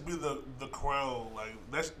crown. Like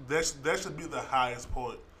that should be the highest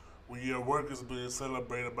point when your work is being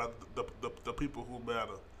celebrated by the people who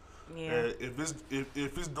matter. yeah, And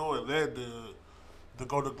if it's doing that, then the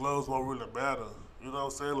Golden Globes won't really matter. You know what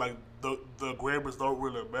I'm saying? Like the Grammys don't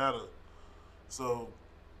really matter. So,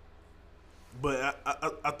 but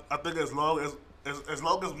I think as long as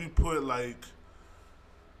we put like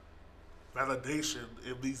validation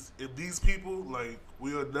in these people, like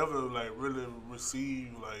we'll never like really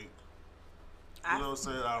receive like you know what I'm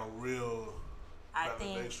saying, our real I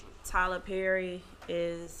think validation. Tyler Perry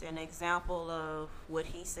is an example of what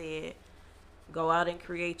he said. Go out and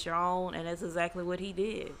create your own, and that's exactly what he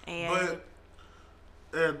did. And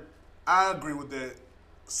And I agree with that,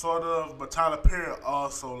 sort of. But Tyler Perry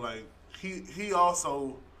also like he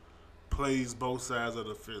also plays both sides of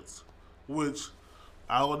the fence, which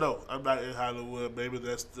I don't know. I'm not in Hollywood. Maybe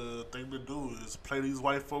that's the thing to do is play these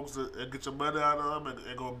white folks and get your money out of them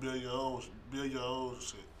and go build your own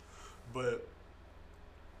shit. But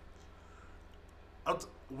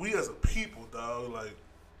we as a people, dog,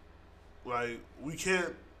 like we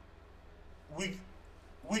can't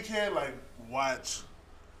like watch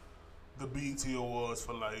the BET Awards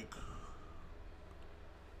for like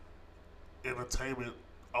entertainment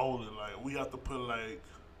own it. Like we have to put like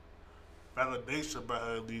validation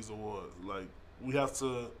behind these awards. Like we have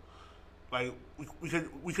to like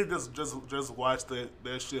we could just watch that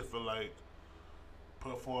shit for like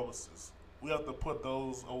performances. We have to put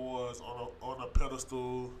those awards on a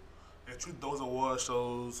pedestal and treat those award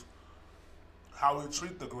shows how we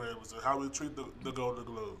treat the Grammys and how we treat the Golden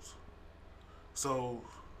Globes. So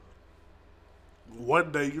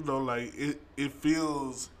one day, like it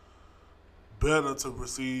feels better to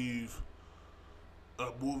receive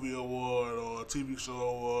a movie award or a TV show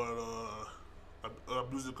award or a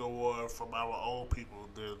music award from our own people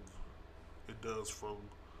than it does from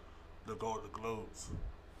the Golden Globes.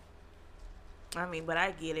 I mean, but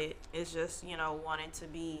I get it. It's just, wanting to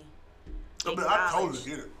be I acknowledged. totally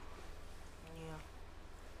get it. Yeah.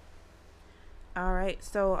 All right.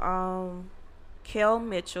 So, Kel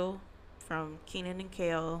Mitchell from Keenan and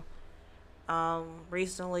Kel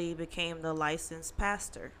recently became the licensed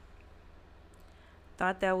pastor.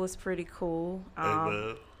 Thought that was pretty cool. Hey,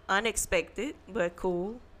 man. Unexpected, but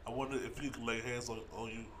cool. I wonder if he can lay hands on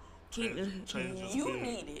you. Keep- Change your you spirit.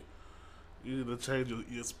 need it. You need to change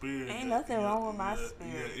your spirit. Ain't nothing wrong with my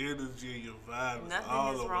spirit. Your energy and your vibe.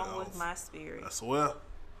 Nothing is wrong with my spirit. I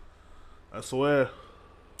swear.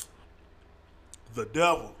 The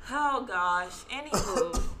devil. Oh gosh.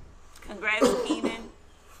 Anywho, congrats, Keenan.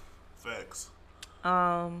 Facts.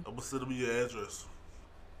 I'm gonna send him your address.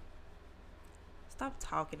 Stop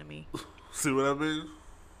talking to me. See what I mean?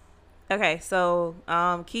 Okay, so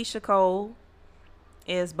Keisha Cole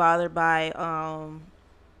is bothered by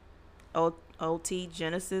OT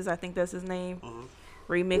Genesis, I think that's his name.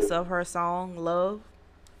 Remix of her song Love.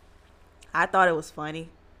 I thought it was funny.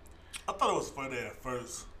 I thought it was funny at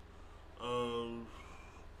first. The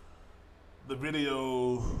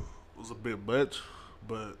video was a bit much,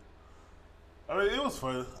 but I mean it was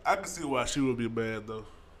funny. I can see why she would be mad though.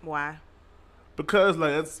 Why? Because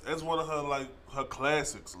like it's one of her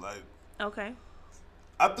classics. Like Okay.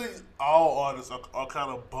 I think all artists are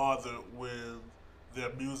kind of bothered when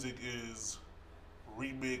their music is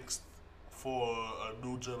remixed for a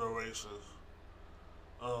new generation.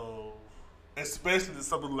 Especially to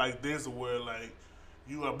something like this where like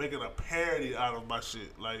you are making a parody out of my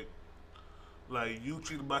shit. Like you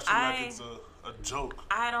treat my shit like it's a joke.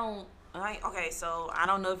 Okay, so I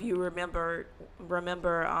don't know if you remember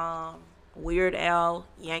Weird Al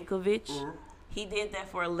Yankovic. Mm-hmm. He did that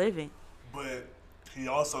for a living. But he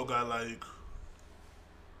also got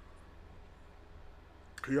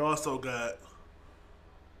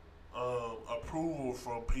approval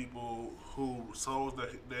from people who songs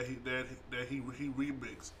that he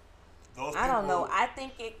remixed. I don't know. I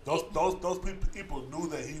think those people knew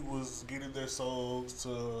that he was getting their songs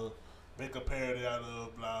to make a parody out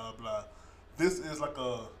of blah blah. This is like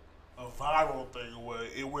a viral thing where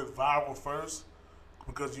it went viral first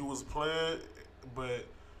because you was playing, but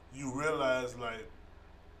you realize like,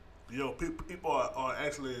 people are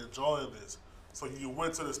actually enjoying this. So you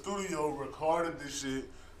went to the studio, recorded this shit,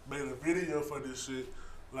 made a video for this shit.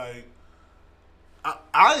 Like,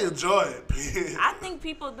 I enjoy it. I think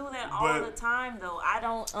people do that all the time, though. I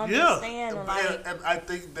don't understand. Yeah, and I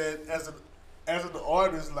think that as an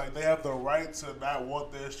artist, like they have the right to not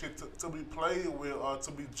want their shit to be played with or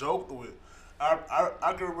to be joked with.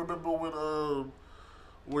 I can remember when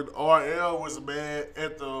RL was mad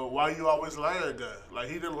at the "Why You Always Lying" guy. Like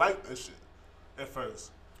he didn't like that shit at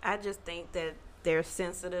first. I just think that they're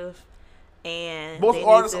sensitive, and most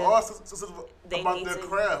artists are sensitive about their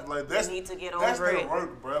craft. Like they need to get that's over their it.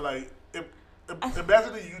 work, bro. Like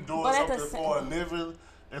imagine you doing something for a living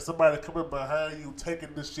and somebody coming behind you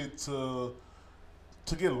taking this shit to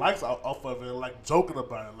get likes off of it, and, like joking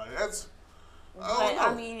about it. Like that's.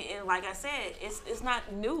 I mean, like I said, it's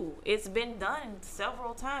not new. It's been done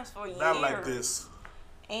several times for years. Not like this.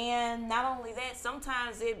 And not only that,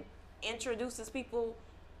 sometimes it introduces people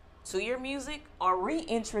to your music or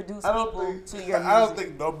reintroduce people to your music. I don't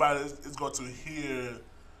think nobody is going to hear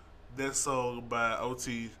that song by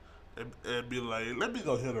OT and be like, let me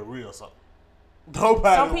go hear the real song.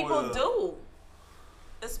 Nobody. Some people do.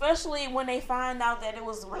 Especially when they find out that it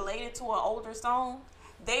was related to an older song.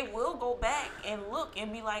 They will go back and look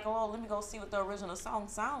and be like, oh, let me go see what the original song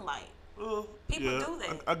sound like. People do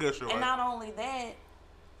that. I guess you're right. And not only that,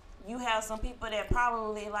 you have some people that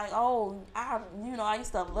probably like, oh, I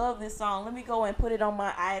used to love this song. Let me go and put it on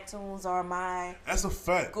my iTunes or my that's a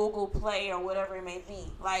fact. Google Play or whatever it may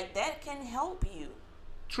be. Like that can help you.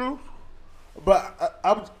 True. But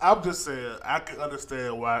I'm just saying I can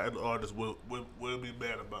understand why an artist will be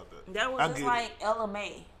mad about that. That was just like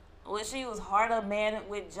LMA. When she was harder mad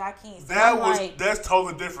with Jaquez. That's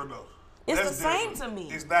totally different though. It's That's the same different. to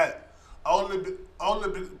me. It's not only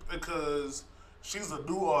because she's a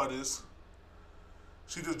new artist.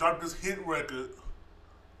 She just dropped this hit record.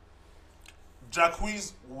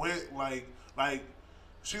 Jacquees went like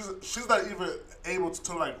she's not even able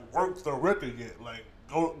to like work the record yet. Like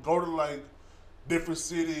go to like different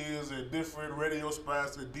cities and different radio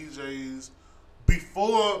spots and DJs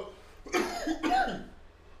before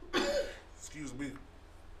excuse me,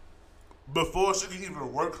 before she can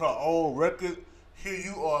even work her own record. Here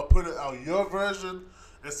you are putting out your version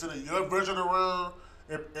and sending your version around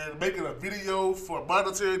and making a video for a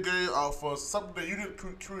monetary gain or for something that you didn't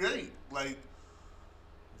create. Like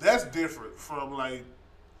that's different from like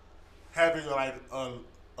having like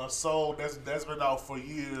a song that's been out for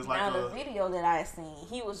years. Like Now the video that I seen,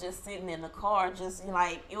 he was just sitting in the car, just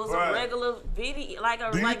like it was Right. a regular video, like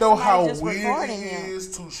a Do you like know somebody how just weird recording it him.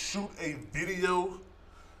 is to shoot a video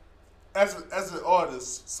as an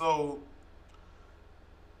artist? So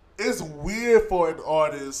it's weird for an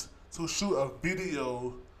artist to shoot a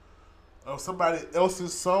video of somebody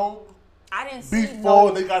else's song I didn't see before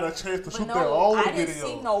no, they got a chance to but shoot no, their own I didn't video.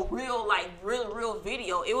 see no real like real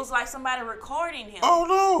video. It was like somebody recording him. Oh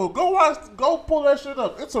no! Go pull that shit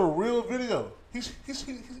up. It's a real video. He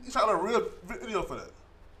shot a real video for that.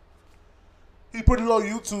 He put it on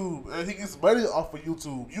YouTube and he gets money off of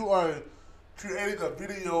YouTube. You are creating a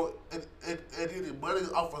video and getting money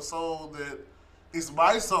off a song that is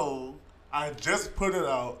my song. I just put it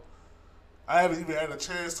out. I haven't even had a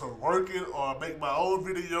chance to work it or make my own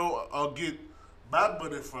video or get my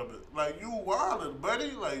money from it. Like, you wildin',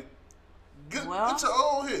 buddy. Like, get your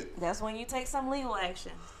own hit. That's when you take some legal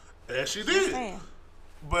action. And she Just did. saying.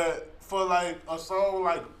 But for, like, a song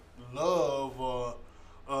like Love or,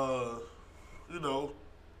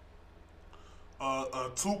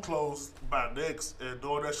 Too Close by Next and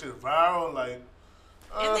doing that shit viral, like,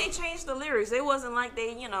 And they changed the lyrics. It wasn't like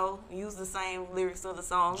they, used the same lyrics of the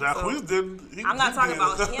song. Jacquees didn't. I'm not talking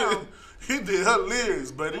about him. He did her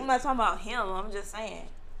lyrics, buddy. I'm not talking about him. I'm just saying.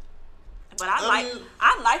 But I mean-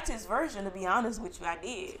 I liked his version, to be honest with you. I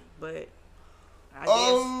did, but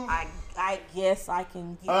I guess I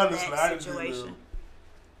can get Honestly, that situation.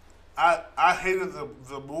 I hated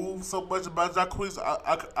the move so much about Jacquees.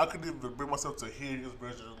 I couldn't even bring myself to hear his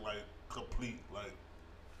version like complete. Like,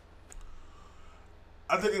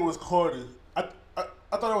 I think it was corny.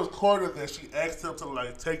 I thought it was corny that she asked him to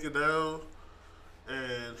like take it down,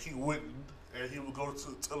 and he wouldn't, and he would go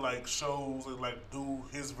to like shows and like do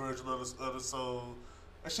his version of the song.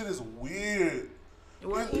 That shit is weird.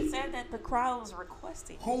 Well, he said that the crowd was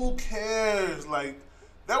requesting. Who cares? Like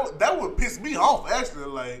that would piss me off. Actually,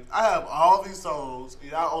 like I have all these songs,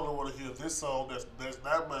 and y'all only want to hear this song that's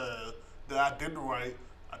not mine, that I didn't write,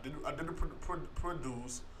 I didn't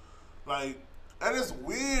produce. Like, that is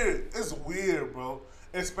weird. It's weird, bro.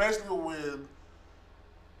 Especially when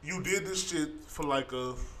you did this shit for like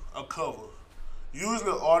a cover.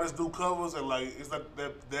 Usually artists do covers and like it's not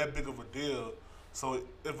that big of a deal. So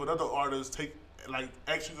if another artist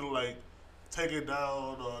actually like take it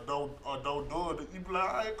down or don't do it, you be like,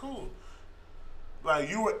 all right, cool. Like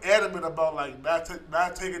you were adamant about like not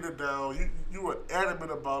taking it down. You were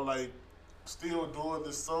adamant about like still doing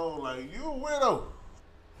this song. Like you a widow.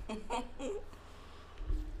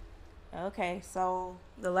 Okay, so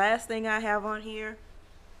the last thing I have on here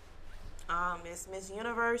is Miss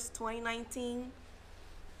Universe 2019. I'm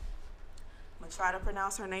gonna try to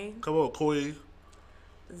pronounce her name. Come on, Queen.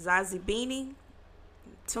 Zazibini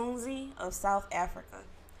Tunzi of South Africa.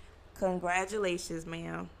 Congratulations,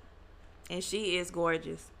 ma'am. And she is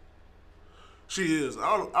gorgeous. She is.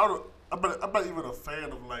 I'm not even a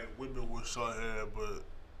fan of like women with short hair, but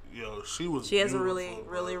she was. She has a beautiful,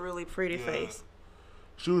 really pretty face.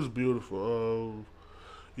 She was beautiful.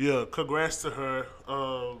 Congrats to her.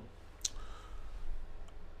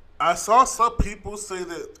 I saw some people say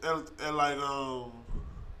that, and like,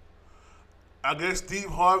 I guess Steve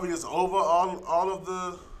Harvey is over all of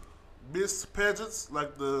the Miss pageants,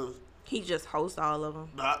 like the. He just hosts all of them.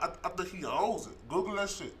 Nah, I think he owns it. Google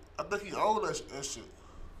that shit. I think he owns that shit.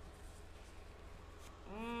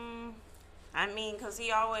 I mean, because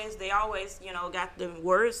they always, got the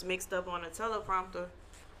words mixed up on the teleprompter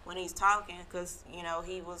when he's talking, because,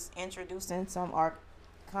 he was introducing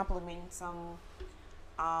complimenting some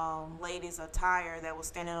lady's attire that was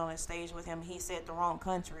standing on the stage with him. He said the wrong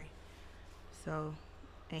country. So,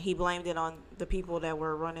 and he blamed it on the people that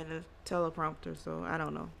were running the teleprompter, so I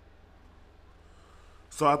don't know.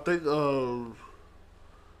 So I think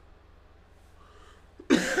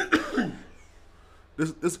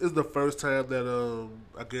this is the first time that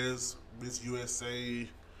I guess Miss USA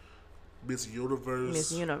Miss Miss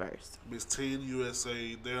Universe, Universe. Miss Teen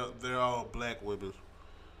USA. They're all black women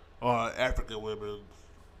or African women,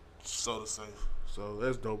 so to say. So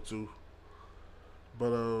that's dope too.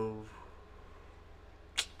 But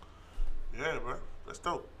yeah, bro, that's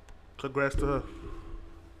dope. Congrats to her.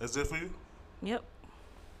 That's it for you. Yep.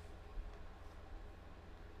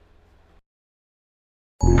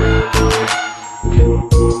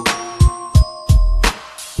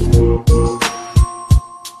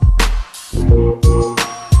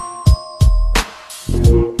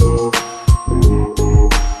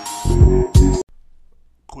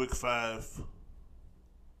 Quick five.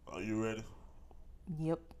 Are you ready?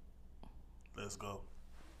 Yep. Let's go.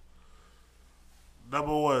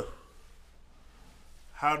 Number one.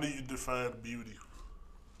 How do you define beauty?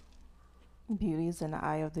 Beauty is in the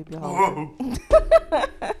eye of the beholder. Whoa.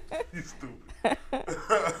 You stupid.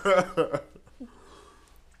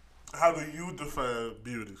 How do you define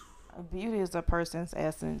beauty? Beauty is a person's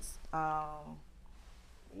essence.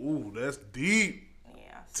 Ooh, that's deep.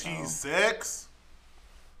 Yeah. T So sex.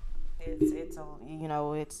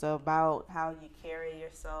 it's about how you carry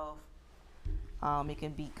yourself. It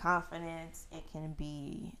can be confidence. It can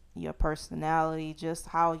be your personality, just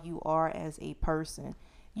how you are as a person.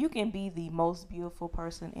 You can be the most beautiful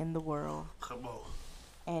person in the world Come on.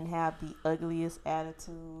 and have the ugliest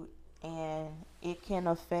attitude, and it can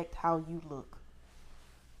affect how you look.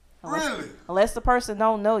 Really? Unless the person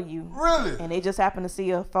don't know you. Really? And they just happen to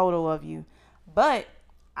see a photo of you. But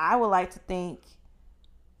I would like to think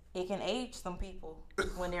it can age some people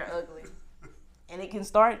when they're ugly. And it can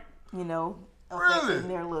start, affecting Really?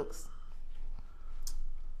 their looks.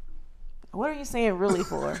 What are you saying really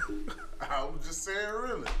for? I was just saying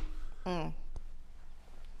really.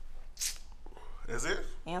 Is it?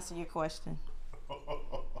 Answer your question.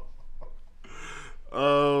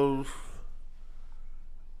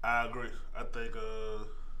 I agree. I think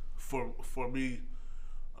for me,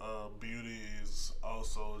 beauty is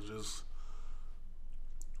also just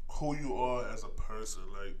who you are as a person.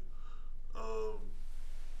 Like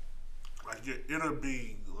your inner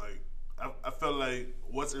being. Like I feel like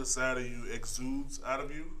what's inside of you exudes out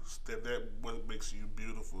of you. That what makes you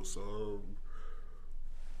beautiful. So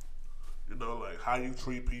like how you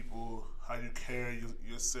treat people, how you carry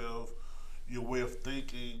yourself, your way of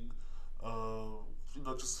thinking,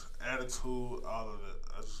 just attitude, all of that.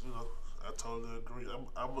 I totally agree.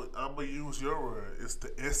 I'm gonna use your word. It's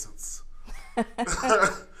the essence.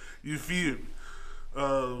 You feel me?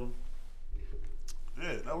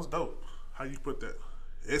 Yeah, that was dope. How you put that?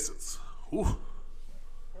 Essence. Ooh.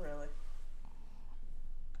 Really?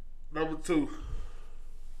 Number two.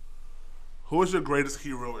 Who is your greatest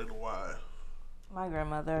hero and why? My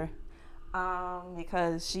grandmother.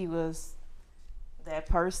 Because she was that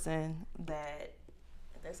person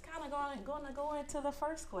that's kind of going to go into the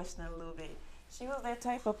first question a little bit. She was that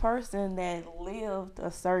type of person that lived a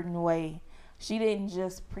certain way. She didn't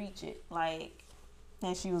just preach it, and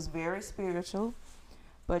she was very spiritual,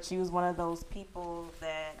 but she was one of those people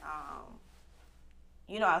that, how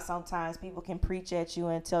sometimes people can preach at you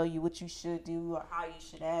and tell you what you should do or how you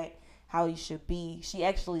should act, how you should be. She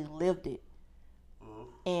actually lived it.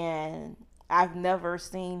 And I've never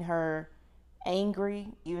seen her angry,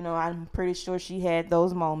 even though I'm pretty sure she had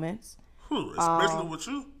those moments. Especially with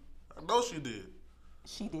you. I know she did.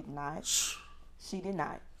 She did not. She did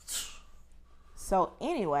not. So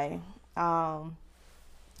anyway, I've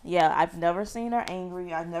never seen her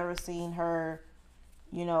angry. I've never seen her,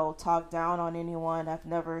 talk down on anyone.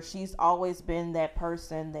 She's always been that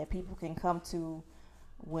person that people can come to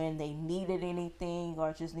when they needed anything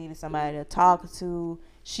or just needed somebody to talk to.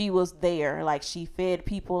 She was there. Like, she fed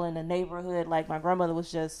people in the neighborhood. Like, my grandmother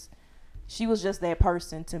was just that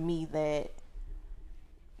person to me that,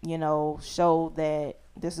 showed that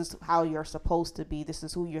this is how you're supposed to be. This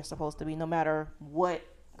is who you're supposed to be, no matter what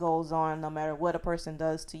goes on, no matter what a person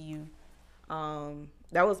does to you.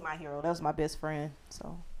 That was my hero. That was my best friend.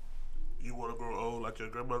 So you want to grow old like your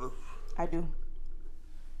grandmother? I do.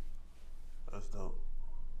 That's dope.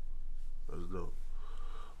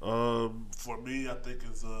 For me, I think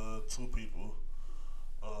it's two people.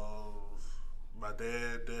 My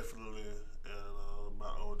dad definitely, and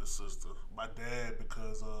my older sister. My dad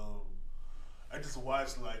because I just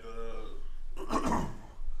watched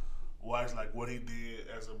watched what he did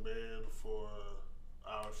as a man for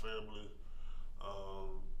our family.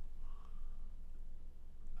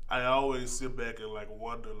 I always sit back and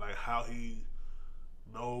wonder how he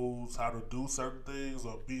knows how to do certain things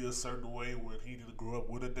or be a certain way when he didn't grow up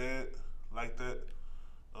with a dad like that.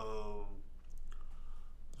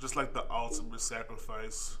 Just like the ultimate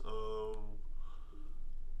sacrifice.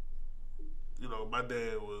 my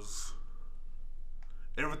dad was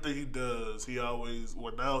everything he does. He always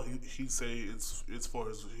now he say it's for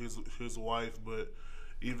his wife, but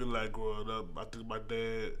even like growing up, I think my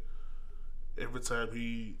dad every time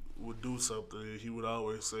he would do something, he would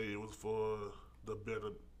always say it was for the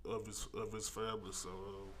better of his family. So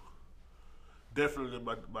definitely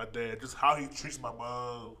my dad, just how he treats my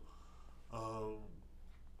mom. Um,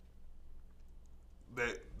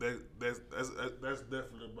 that's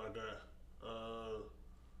definitely my guy.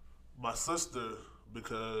 My sister,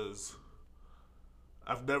 because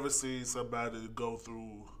I've never seen somebody go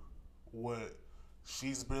through what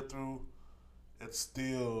she's been through and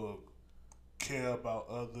still care about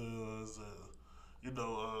others.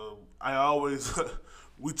 I always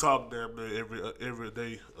we talk damn near every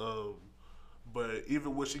day. But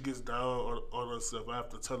even when she gets down on herself, I have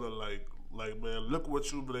to tell her like man, look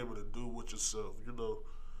what you've been able to do with yourself.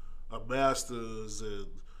 A master's and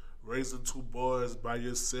raising two boys by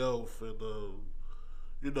yourself, and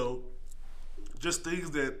you know, just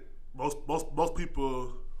things that most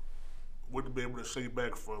people wouldn't be able to shake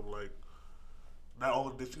back from. Like, not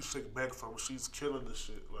only did she shake back from, she's killing the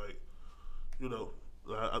shit. Like, you know,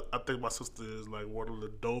 I think my sister is like one of the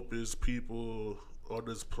dopest people on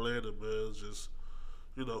this planet, man. It's just,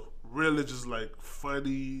 really just like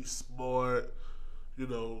funny, smart, you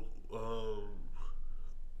know,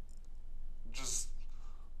 just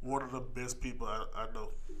one of the best people I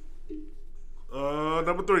know.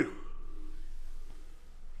 Number 3.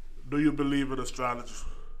 Do you believe in astrology?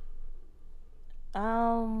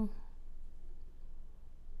 I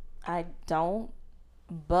don't,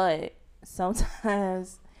 but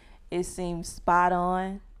sometimes it seems spot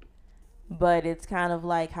on. But it's kind of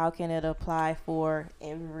like, how can it apply for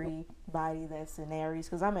everybody that's in Aries?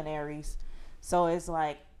 Because I'm in Aries. So it's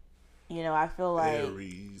like, I feel like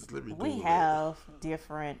Aries. Let me we have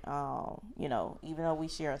different, even though we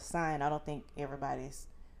share a sign, I don't think everybody's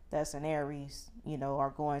that's in Aries, are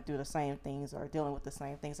going through the same things or dealing with the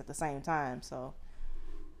same things at the same time. So,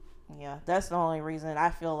 yeah, that's the only reason I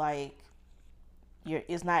feel like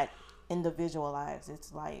it's not individualized.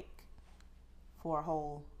 It's like for a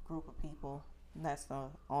whole group of people. And that's the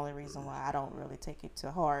only reason why I don't really take it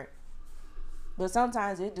to heart. But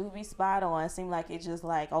sometimes it do be spot on. It seem like it's just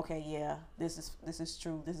like, okay, yeah, this is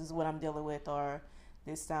true. This is what I'm dealing with, or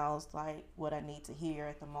this sounds like what I need to hear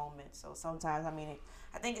at the moment. So sometimes, I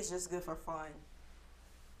think it's just good for fun.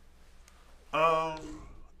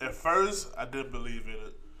 At first, I didn't believe in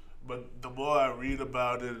it, but the more I read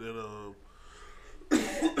about it, and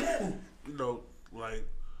like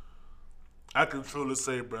I can truly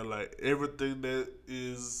say, bro, like everything that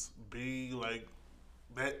is being like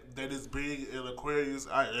that is being in Aquarius,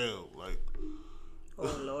 I am like.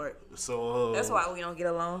 Oh Lord. So that's why we don't get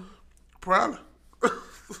along. Probably.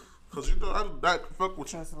 Cause I do not fuck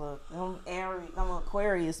with you. Cause look, them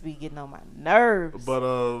Aquarius be getting on my nerves. But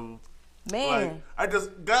man, like, I just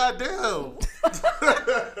goddamn.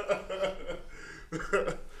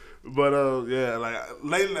 But yeah, like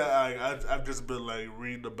lately, I've just been like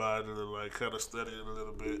reading about it and like kind of studying a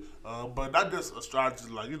little bit. But not just astrology,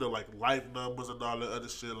 like like life numbers and all that other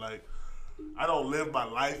shit. Like, I don't live my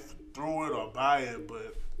life through it or by it,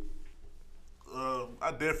 but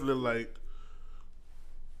I definitely like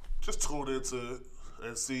just tune into it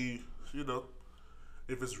and see,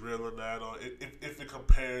 if it's real or not, or if it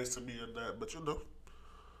compares to me or not. But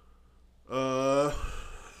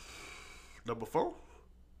number 4.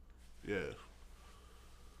 Yeah.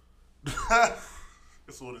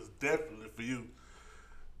 This one is definitely for you.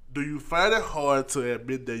 Do you find it hard to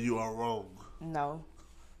admit that you are wrong? No.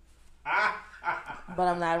 But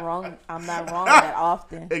I'm not wrong. I'm not wrong that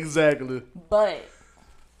often. Exactly. But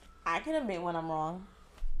I can admit when I'm wrong.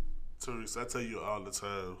 Teresa, I tell you all the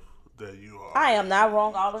time that you are. I am not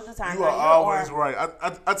wrong all of the time. You are always right.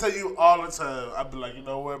 I tell you all the time. I be like, you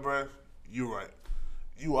know what, bro? You right.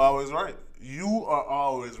 You always right. You are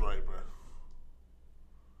always right, bro.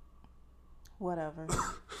 Whatever.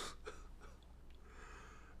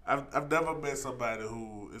 I've never met somebody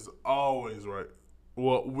who is always right.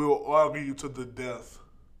 Well, we'll argue you to the death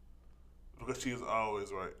because she is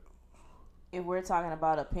always right. If we're talking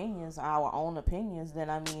about opinions, our own opinions, then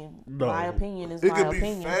no. My opinion is my opinion. It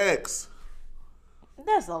could be facts.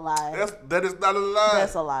 That's a lie. That is not a lie.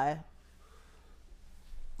 That's a lie.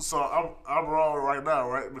 So I'm wrong right now,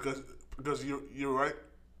 right? Because you're right.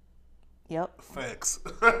 Yep. Facts.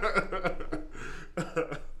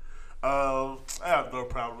 I have no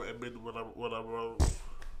problem admitting when I'm wrong.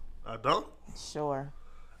 I don't. Sure.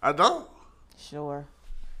 I don't. Sure.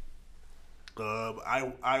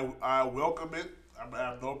 I welcome it. I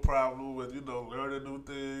have no problem with learning new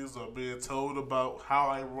things or being told about how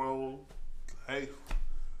I roll. Hey,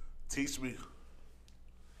 teach me.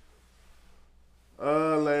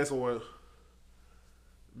 Last one.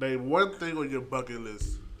 Name one thing on your bucket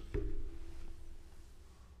list.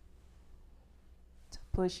 To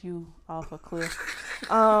push you off a cliff.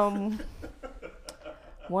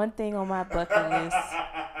 One thing on my bucket list.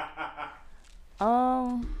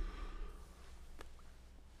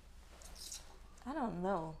 I don't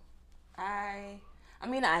know. I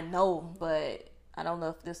mean I know, but I don't know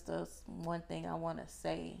if this is one thing I want to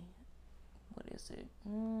say. What is it?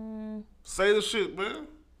 Say the shit, man.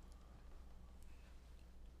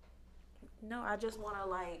 No, I just want to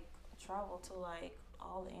like travel to like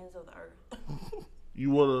all the ends of the earth. You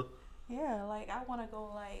wanna? Yeah, like I want to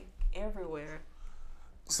go like everywhere.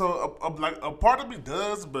 So a part of me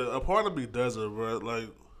does, but a part of me doesn't, bro. Like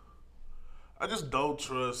I just don't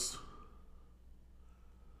trust.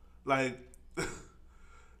 Like,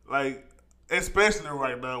 like especially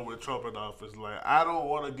right now with Trump in office. Like I don't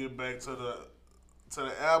want to get back to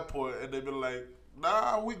the airport and they be like,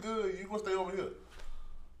 "Nah, we good. You gonna stay over here."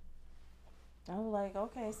 I was like,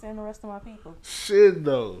 okay, send the rest of my people. Shit,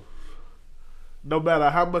 though. No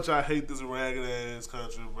matter how much I hate this ragged ass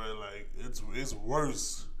country, bro, like it's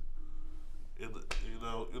worse. You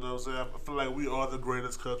know what I'm saying. I feel like we are the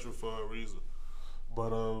greatest country for a reason.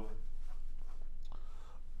 But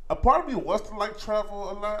a part of me wants to like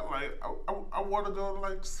travel a lot. Like I want to go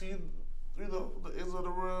like see the ends of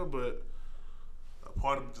the world, but a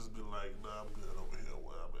part of me just be like, nah, I'm good over here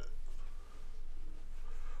where I'm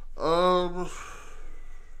at.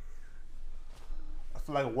 I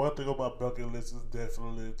feel like one thing on my bucket list is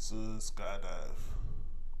definitely to skydive.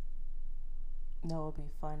 No, it'd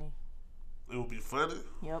be funny. It would be funny.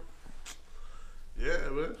 Yep. Yeah,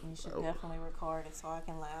 man. You should definitely record it so I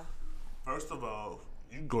can laugh. First of all,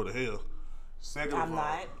 you can go to hell. Second I'm of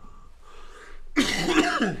all,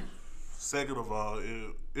 not. second of all,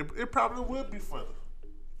 it probably would be funny.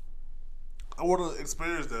 I want to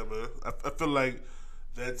experience that, man. I feel like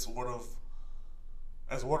that's one of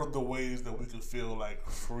the ways that we can feel like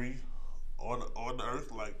free on the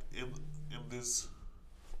earth, like in this,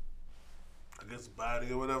 I guess,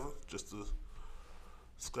 body or whatever, just to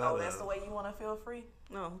skydive. Oh, that's the way you want to feel free?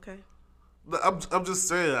 No, okay. No, I'm just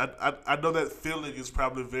saying. I know that feeling is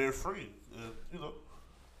probably very free, and,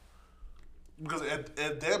 because at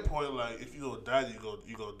that point, like if you gonna die,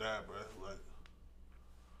 you gonna die, bro. Like,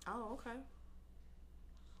 Oh, okay.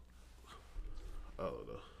 I don't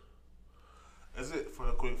know. That's it for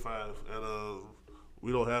a quick five, and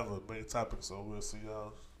we don't have a main topic, so we'll see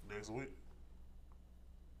y'all next week.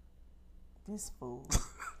 This fool.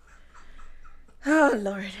 Oh,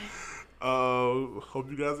 Lord.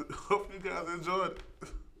 Hope you guys enjoyed.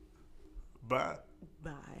 Bye.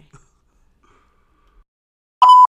 Bye.